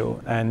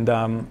special. And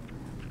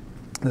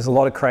there's a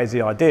lot of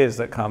crazy ideas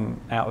that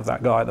come out of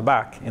that guy at the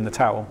back in the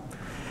towel.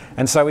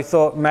 And so we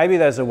thought maybe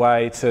there's a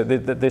way to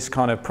this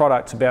kind of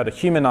product to be able to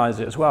humanize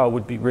it as well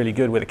would be really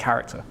good with a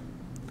character.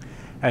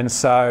 And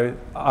so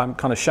I'm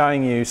kind of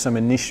showing you some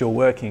initial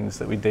workings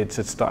that we did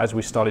to start, as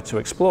we started to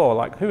explore,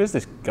 like, who is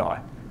this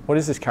guy? What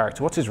is this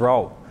character? What's his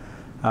role?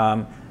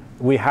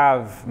 We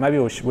have, maybe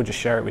we'll just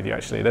share it with you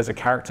actually. There's a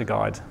character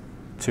guide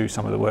to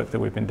some of the work that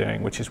we've been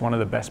doing, which is one of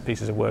the best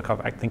pieces of work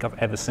I think I've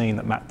ever seen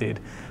that Matt did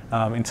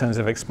in terms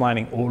of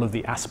explaining all of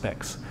the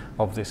aspects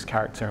of this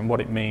character and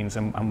what it means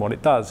and what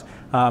it does.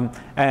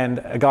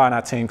 And a guy on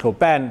our team called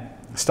Ben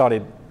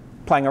started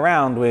playing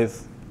around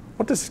with,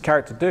 what does this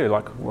character do?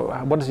 Like,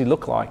 what does he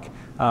look like?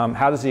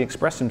 How does he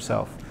express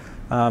himself?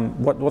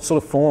 What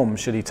sort of form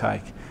should he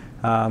take?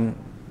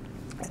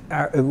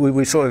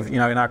 We sort of, in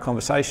our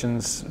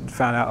conversations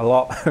found out a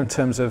lot in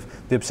terms of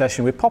the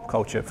obsession with pop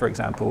culture, for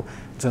example,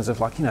 in terms of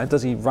like,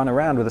 does he run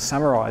around with a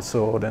samurai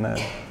sword and a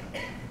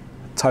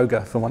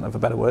toga, for want of a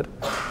better word?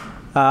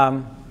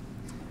 And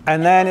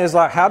then it was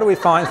like, how do we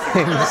find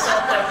things?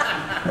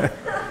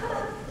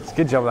 It's a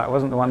good job that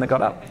wasn't the one that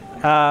got up.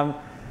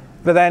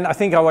 But then I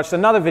think I watched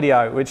another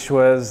video, which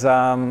was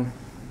the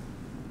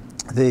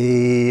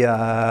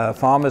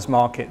farmers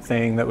market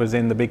thing that was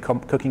in the big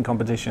cooking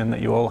competition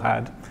that you all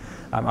had.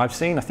 I've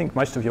seen, I think,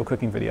 most of your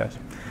cooking videos.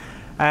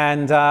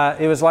 And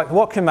it was like,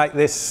 what can make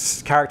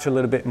this character a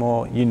little bit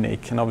more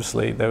unique? And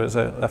obviously there was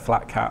a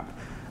flat cap.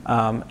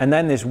 And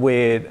then this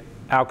weird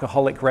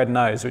alcoholic red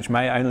nose, which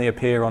may only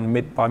appear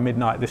by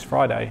midnight this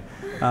Friday,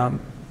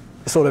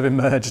 sort of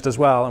emerged as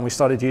well. And we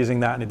started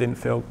using that and it didn't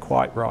feel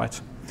quite right.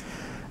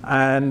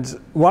 And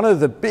one of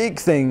the big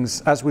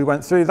things as we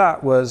went through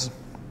that was,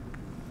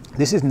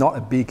 this is not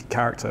a big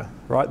character,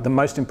 right? The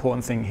most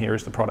important thing here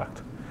is the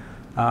product.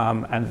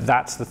 And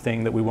that's the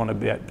thing that we want to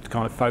be able to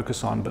kind of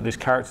focus on, but this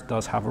character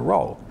does have a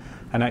role.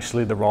 And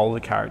actually the role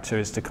of the character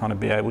is to kind of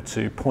be able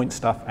to point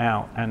stuff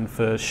out and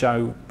for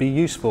show, be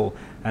useful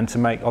and to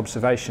make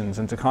observations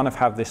and to kind of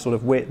have this sort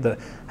of wit that,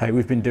 hey,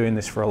 we've been doing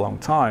this for a long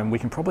time, we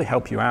can probably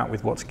help you out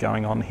with what's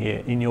going on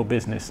here in your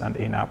business and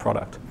in our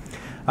product.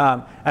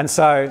 And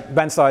so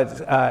Ben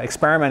started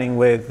experimenting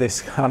with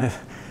this kind of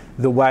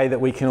the way that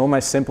we can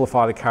almost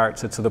simplify the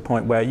character to the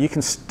point where you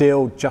can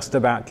still just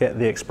about get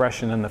the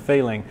expression and the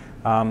feeling,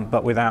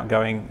 but without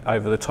going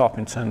over the top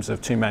in terms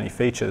of too many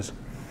features.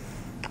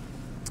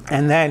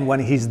 And then when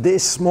he's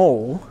this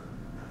small,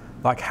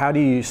 like how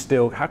can you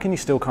still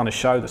kind of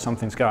show that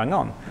something's going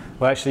on?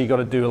 Well, actually you've got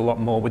to do a lot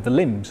more with the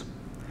limbs.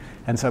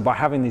 And so by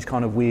having these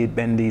kind of weird,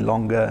 bendy,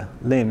 longer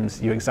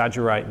limbs, you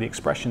exaggerate the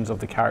expressions of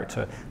the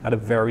character at a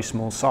very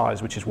small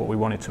size, which is what we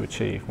wanted to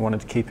achieve. We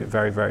wanted to keep it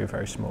very, very,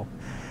 very small.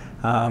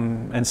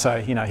 And so,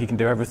 he can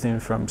do everything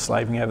from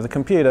slaving over the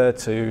computer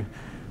to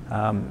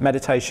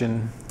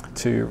meditation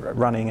to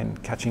running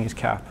and catching his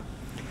cap.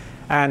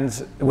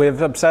 And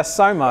we've obsessed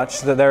so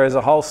much that there is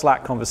a whole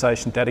Slack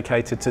conversation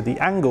dedicated to the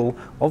angle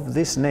of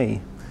this knee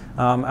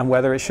and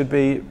whether it should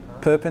be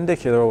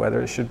perpendicular or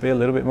whether it should be a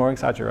little bit more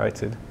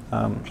exaggerated.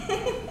 A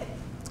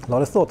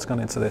lot of thoughts gone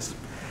into this.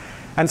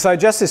 And so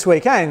just this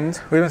weekend,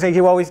 we were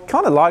thinking, well, we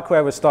kind of like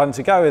where we're starting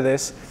to go with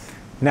this.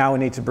 Now we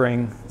need to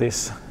bring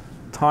this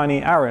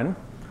tiny Aaron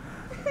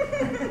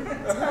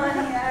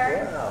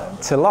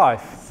to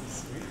life.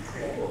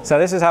 So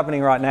this is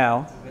happening right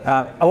now.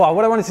 Well,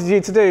 what I wanted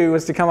you to do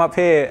was to come up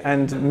here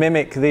and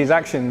mimic these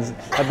actions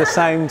at the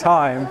same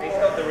time. He's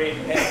got the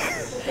red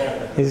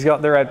pants. He's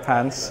got the red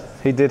pants.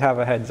 He did have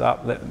a heads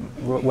up that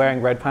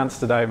wearing red pants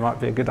today might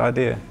be a good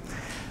idea.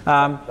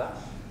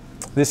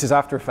 This is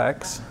After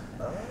Effects.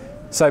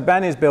 So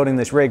Ben is building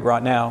this rig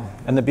right now,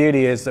 and the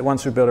beauty is that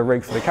once we build a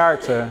rig for the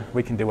character,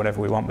 we can do whatever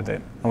we want with it,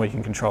 and we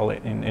can control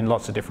it in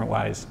lots of different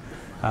ways.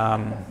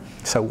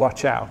 So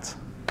watch out.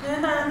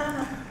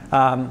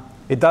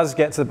 It does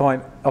get to the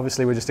point,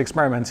 obviously we're just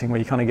experimenting, where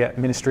you kind of get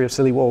Ministry of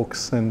Silly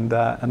Walks and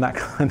that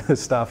kind of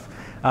stuff.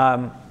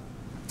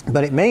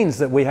 But it means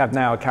that we have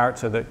now a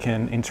character that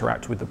can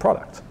interact with the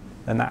product,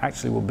 and that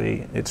actually will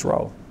be its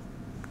role.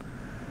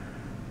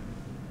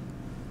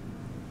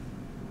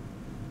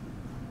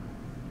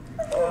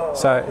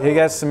 So he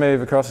gets to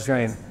move across the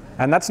screen.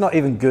 And that's not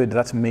even good,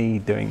 that's me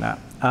doing that.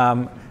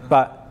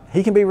 But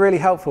he can be really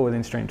helpful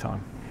within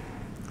Streamtime.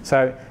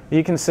 So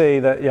you can see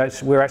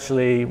that we're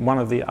actually, one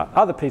of the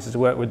other pieces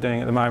of work we're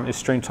doing at the moment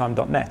is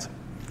streamtime.net.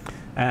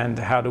 And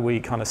how do we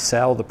kind of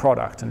sell the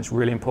product? And it's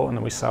really important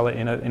that we sell it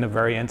in a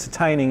very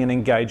entertaining and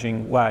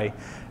engaging way.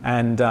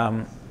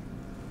 And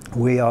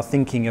we are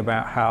thinking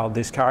about how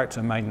this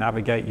character may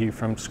navigate you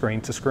from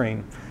screen to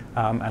screen,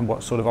 and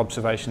what sort of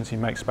observations he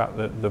makes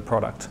about the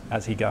product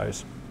as he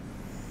goes.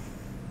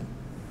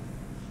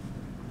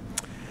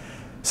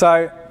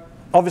 So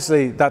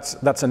obviously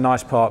that's a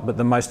nice part, but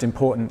the most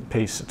important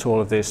piece to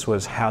all of this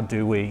was how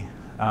do we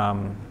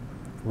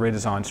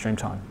redesign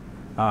Streamtime?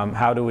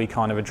 How do we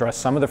kind of address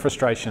some of the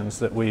frustrations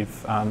that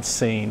we've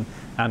seen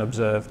and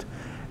observed?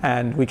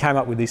 And we came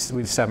up with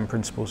these 7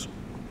 principles.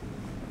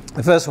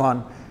 The first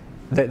one,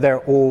 they're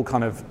all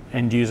kind of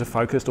end user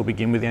focused or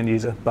begin with the end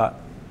user, but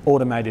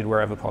automated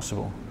wherever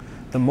possible.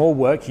 The more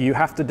work you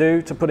have to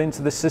do to put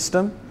into the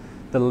system,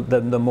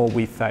 the more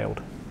we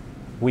failed.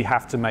 We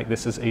have to make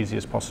this as easy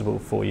as possible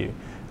for you.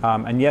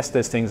 And yes,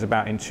 there's things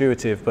about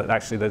intuitive, but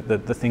actually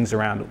the things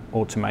around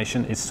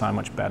automation is so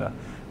much better.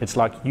 It's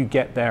like you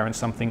get there and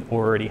something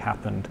already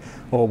happened,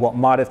 or what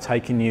might have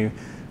taken you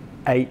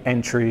 8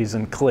 entries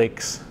and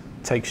clicks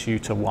takes you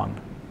to 1.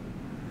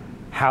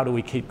 How do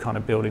we keep kind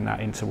of building that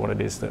into what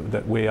it is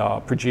that we are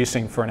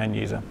producing for an end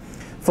user?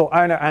 For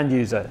owner and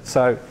user,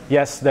 so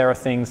yes, there are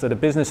things that a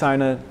business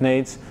owner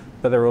needs,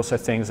 but there are also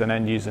things an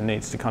end user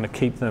needs to kind of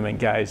keep them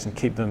engaged and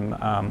keep them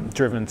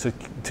driven to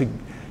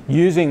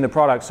using the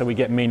product so we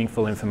get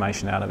meaningful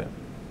information out of it.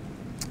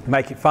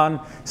 Make it fun.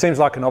 Seems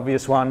like an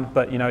obvious one,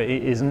 but it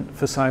isn't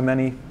for so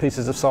many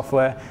pieces of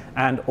software.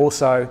 And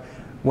also,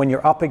 when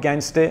you're up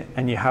against it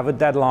and you have a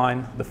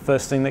deadline, the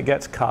first thing that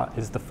gets cut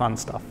is the fun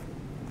stuff.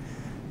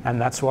 And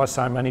that's why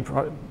so many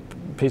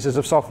pieces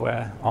of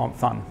software aren't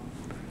fun.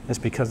 It's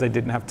because they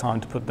didn't have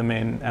time to put them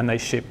in, and they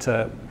ship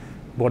to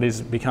what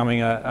is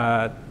becoming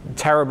a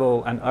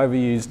terrible and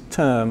overused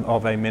term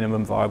of a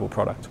minimum viable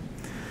product.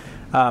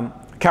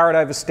 Carrot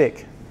over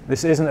stick.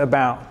 This isn't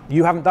about,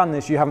 you haven't done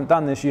this, you haven't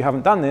done this, you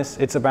haven't done this.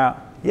 It's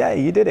about, yeah,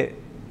 you did it.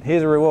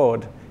 Here's a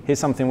reward. Here's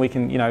something we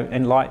can,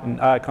 enlighten,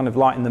 kind of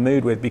lighten the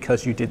mood with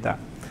because you did that.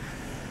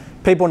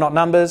 People, not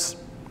numbers.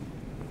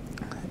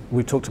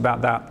 We've talked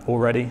about that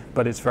already,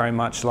 but it's very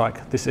much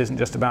like, this isn't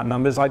just about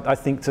numbers. I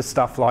think to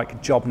stuff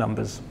like job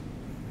numbers.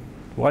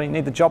 Why do you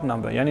need the job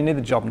number? You only need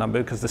the job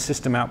number because the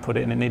system output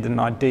it and it needed an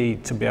ID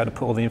to be able to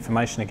put all the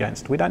information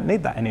against. We don't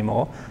need that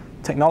anymore.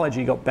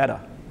 Technology got better.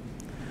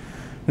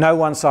 No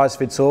one size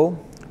fits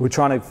all. We're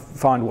trying to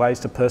find ways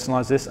to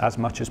personalize this as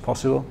much as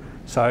possible.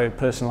 So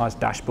personalized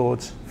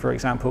dashboards, for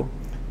example,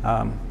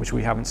 which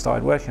we haven't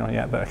started working on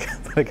yet, but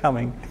are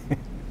coming.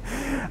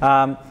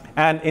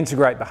 And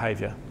integrate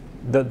behavior.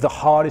 The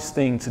hardest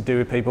thing to do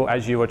with people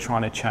as you are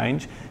trying to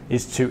change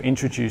is to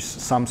introduce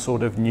some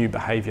sort of new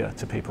behavior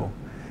to people.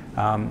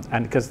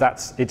 And because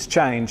it's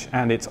change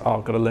and it's,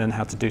 I've got to learn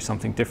how to do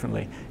something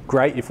differently.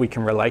 Great if we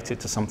can relate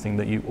it to something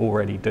that you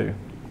already do.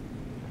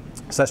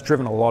 So that's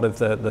driven a lot of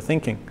the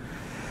thinking.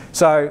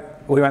 So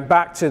we went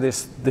back to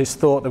this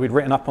thought that we'd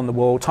written up on the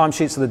wall.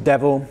 Timesheets are the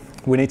devil.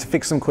 We need to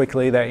fix them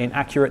quickly. They're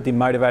inaccurate,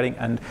 demotivating,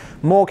 and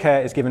more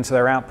care is given to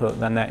their output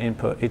than their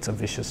input. It's a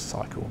vicious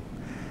cycle.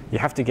 You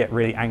have to get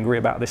really angry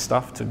about this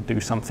stuff to do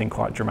something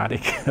quite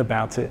dramatic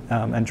about it,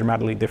 and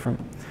dramatically different.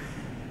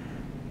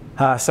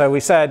 So we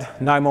said,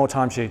 no more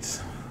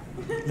timesheets.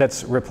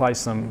 Let's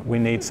replace them. We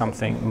need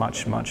something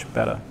much, much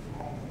better.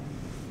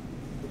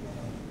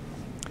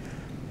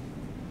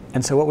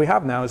 And so what we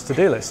have now is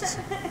to-do lists.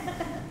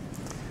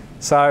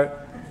 So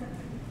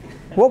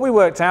what we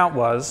worked out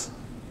was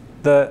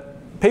that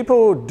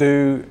people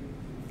do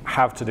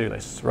have to-do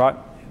lists, right?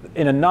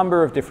 In a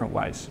number of different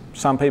ways.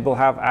 Some people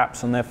have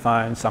apps on their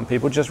phone, some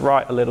people just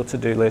write a little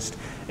to-do list.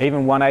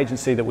 Even one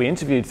agency that we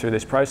interviewed through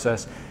this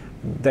process,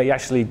 they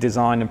actually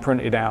designed and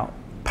printed out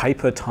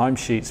paper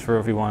timesheets for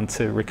everyone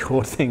to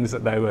record things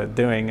that they were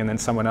doing, and then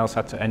someone else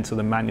had to enter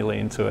them manually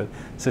into a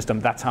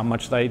system. That's how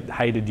much they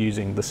hated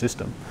using the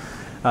system.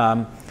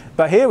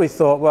 But here we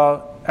thought,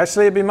 well,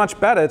 actually it'd be much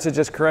better to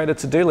just create a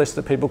to-do list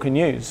that people can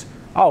use.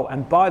 Oh,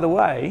 and by the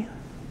way,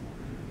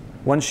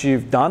 once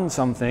you've done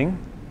something,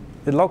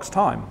 it logs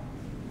time.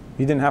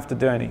 You didn't have to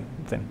do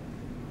anything.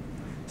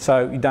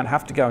 So you don't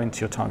have to go into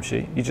your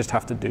timesheet, you just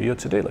have to do your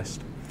to-do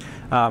list.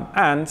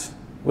 And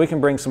we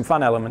can bring some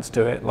fun elements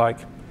to it, like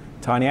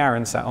Tiny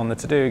Aaron sat on the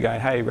to-do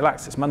going, hey,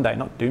 relax, it's Monday,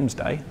 not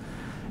doomsday.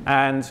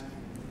 And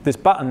this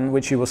button,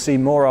 which you will see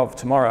more of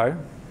tomorrow,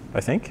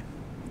 I think,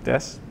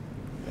 yes,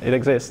 it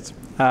exists,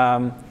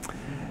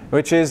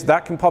 which is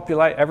that can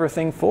populate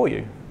everything for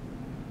you,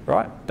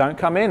 right? Don't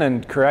come in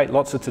and create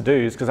lots of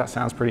to-dos because that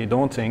sounds pretty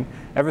daunting.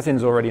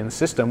 Everything's already in the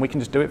system. We can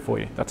just do it for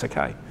you. That's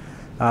okay.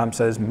 So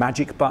there's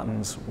magic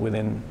buttons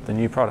within the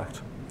new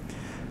product.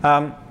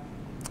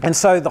 And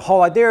so the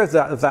whole idea of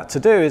that to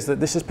do is that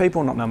this is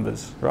people, not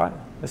numbers, right?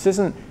 This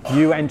isn't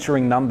you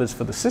entering numbers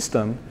for the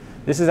system.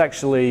 This is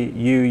actually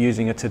you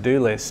using a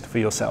to-do list for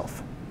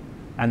yourself.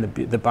 And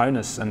the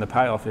bonus and the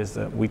payoff is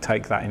that we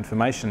take that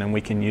information and we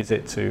can use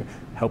it to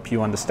help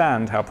you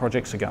understand how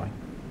projects are going.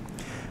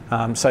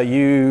 So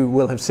you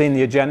will have seen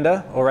the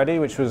agenda already,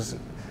 which was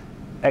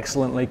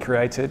excellently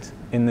created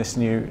in this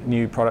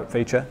new product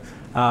feature.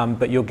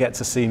 But you'll get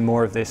to see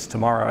more of this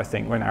tomorrow, I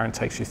think, when Aaron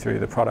takes you through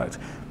the product.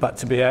 But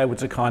to be able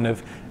to kind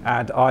of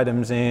add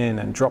items in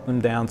and drop them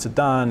down to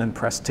done and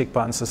press tick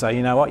buttons to say,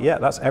 you know what, yeah,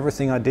 that's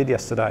everything I did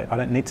yesterday. I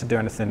don't need to do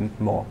anything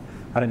more.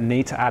 I don't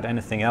need to add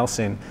anything else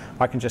in.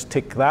 I can just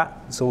tick that,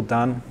 it's all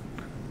done.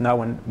 No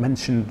one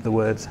mentioned the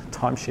words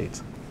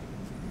timesheet.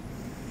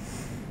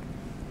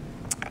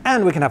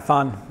 And we can have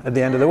fun at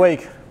the end of the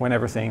week when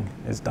everything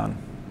is done.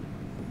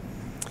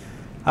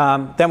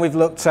 Then we've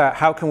looked at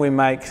how can we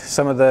make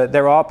some of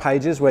there are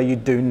pages where you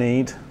do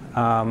need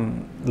a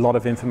lot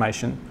of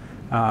information.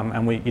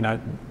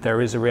 And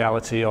there is a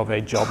reality of a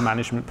job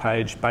management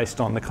page based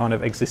on the kind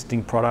of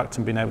existing product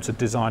and being able to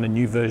design a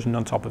new version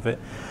on top of it.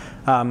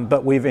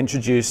 But we've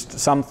introduced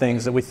some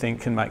things that we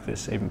think can make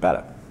this even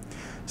better.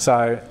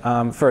 So,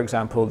 for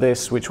example,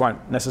 this, which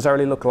won't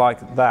necessarily look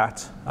like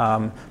that,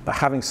 but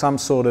having some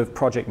sort of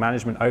project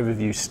management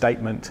overview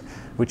statement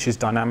which is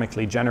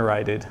dynamically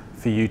generated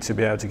for you to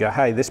be able to go,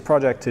 hey, this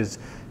project is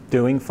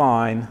doing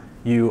fine.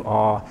 You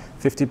are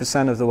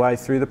 50% of the way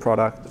through the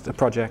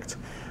project.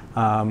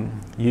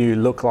 You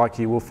look like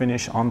you will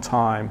finish on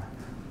time,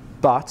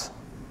 but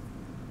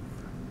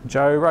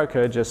Joe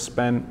Roker just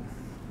spent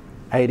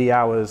 80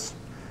 hours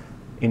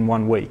in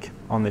 1 week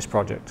on this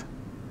project.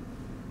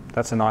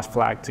 That's a nice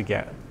flag to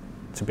get,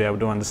 to be able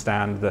to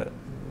understand that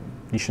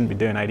you shouldn't be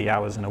doing 80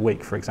 hours in a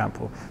week, for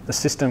example. The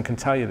system can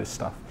tell you this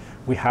stuff.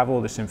 We have all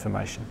this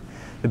information.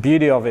 The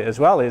beauty of it as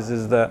well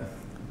is that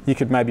you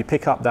could maybe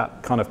pick up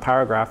that kind of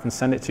paragraph and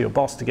send it to your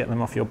boss to get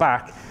them off your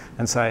back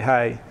and say,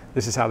 hey,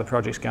 this is how the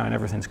project's going,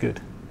 everything's good.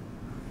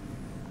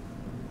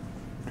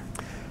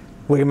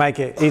 We can make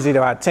it easy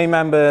to add team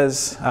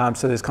members,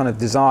 so there's kind of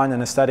design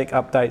and aesthetic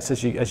updates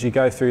as you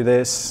go through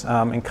this,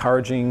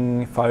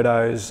 encouraging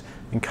photos,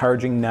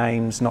 encouraging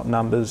names, not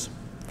numbers,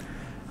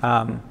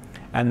 and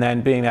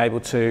then being able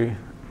to,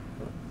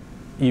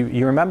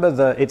 you remember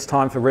the it's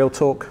time for real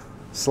talk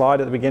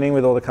slide at the beginning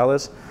with all the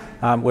colors?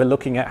 We're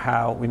looking at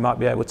how we might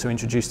be able to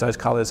introduce those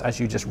colors as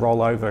you just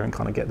roll over and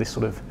kind of get this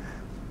sort of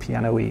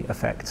piano-y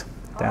effect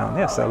down.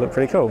 Yes, that'll look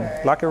pretty cool,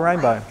 like a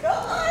rainbow.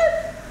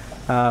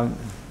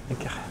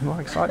 More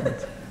excitement.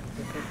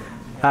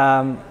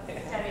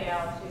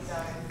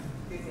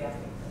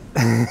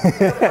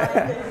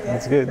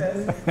 That's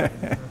good.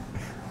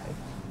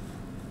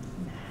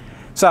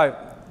 So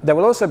there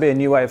will also be a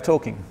new way of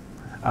talking,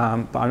 but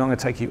I'm not going to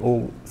take you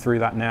all through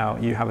that now.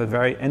 You have a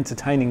very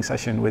entertaining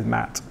session with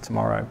Matt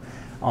tomorrow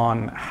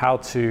on how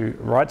to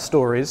write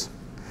stories,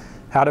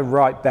 how to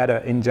write better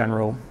in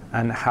general,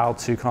 and how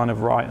to kind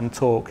of write and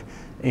talk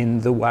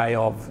in the way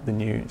of the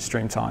new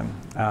Streamtime.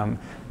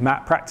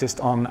 Matt practiced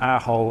on our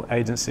whole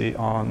agency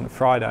on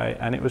Friday,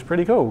 and it was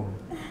pretty cool.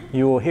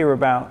 You will hear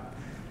about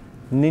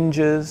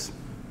ninjas,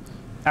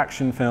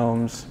 action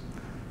films,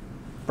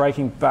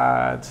 Breaking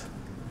Bad,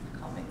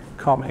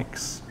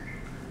 comics,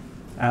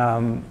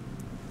 and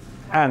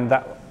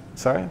that,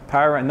 sorry,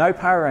 no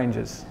Power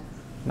Rangers.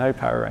 No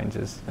Power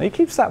Rangers. He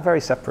keeps that very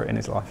separate in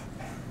his life.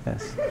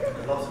 Yes.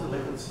 Lots of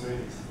liquid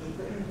smoothies.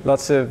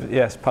 Lots of,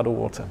 yes, puddle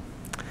water.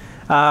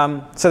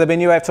 So there'll be a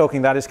new way of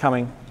talking, that is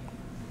coming.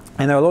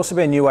 And there will also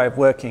be a new way of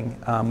working,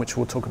 which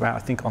we'll talk about, I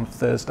think, on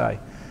Thursday.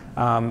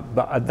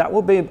 But that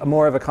will be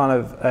more of a kind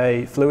of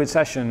a fluid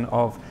session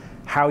of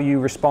how you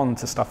respond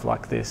to stuff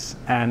like this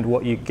and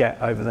what you get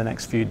over the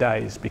next few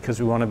days, because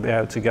we want to be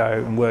able to go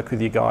and work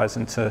with you guys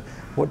into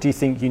what do you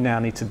think you now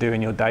need to do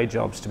in your day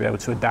jobs to be able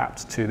to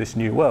adapt to this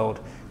new world.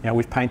 You know,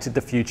 we've painted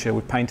the future,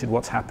 we've painted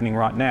what's happening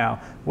right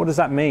now. What does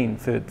that mean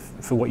for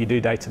what you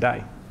do day to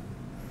day?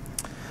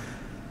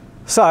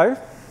 So,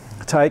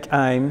 take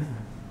aim.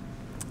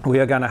 We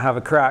are going to have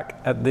a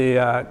crack at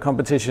the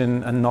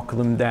competition and knock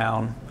them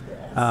down.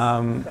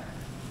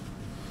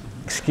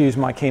 Excuse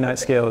my keynote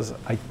skills.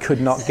 I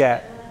could not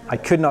get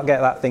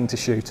that thing to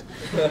shoot.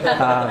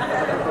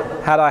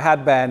 Had I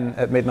had Ben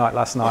at midnight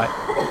last night,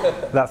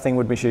 that thing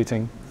would be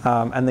shooting,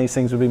 and these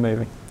things would be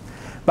moving.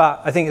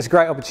 But I think it's a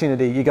great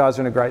opportunity. You guys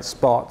are in a great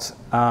spot.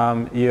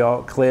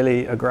 You're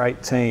clearly a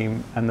great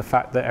team, and the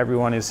fact that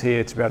everyone is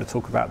here to be able to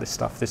talk about this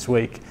stuff this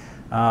week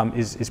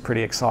is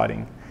pretty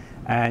exciting.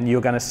 And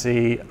you're going to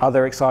see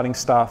other exciting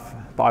stuff,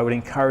 but I would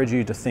encourage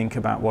you to think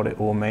about what it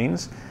all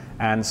means.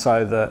 And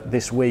so that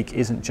this week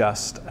isn't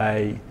just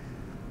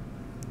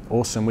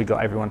awesome, we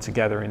got everyone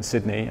together in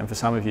Sydney, and for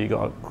some of you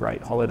got a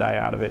great holiday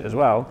out of it as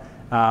well.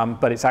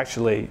 But it's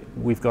actually,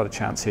 we've got a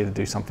chance here to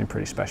do something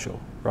pretty special,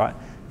 right?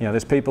 You know,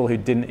 there's people who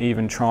didn't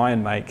even try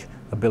and make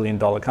a $1 billion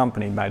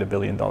company, made a $1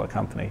 billion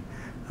company.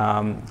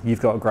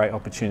 You've got a great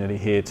opportunity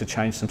here to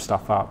change some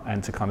stuff up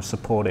and to kind of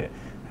support it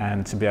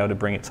and to be able to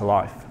bring it to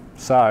life.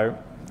 So,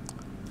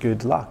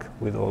 good luck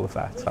with all of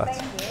that.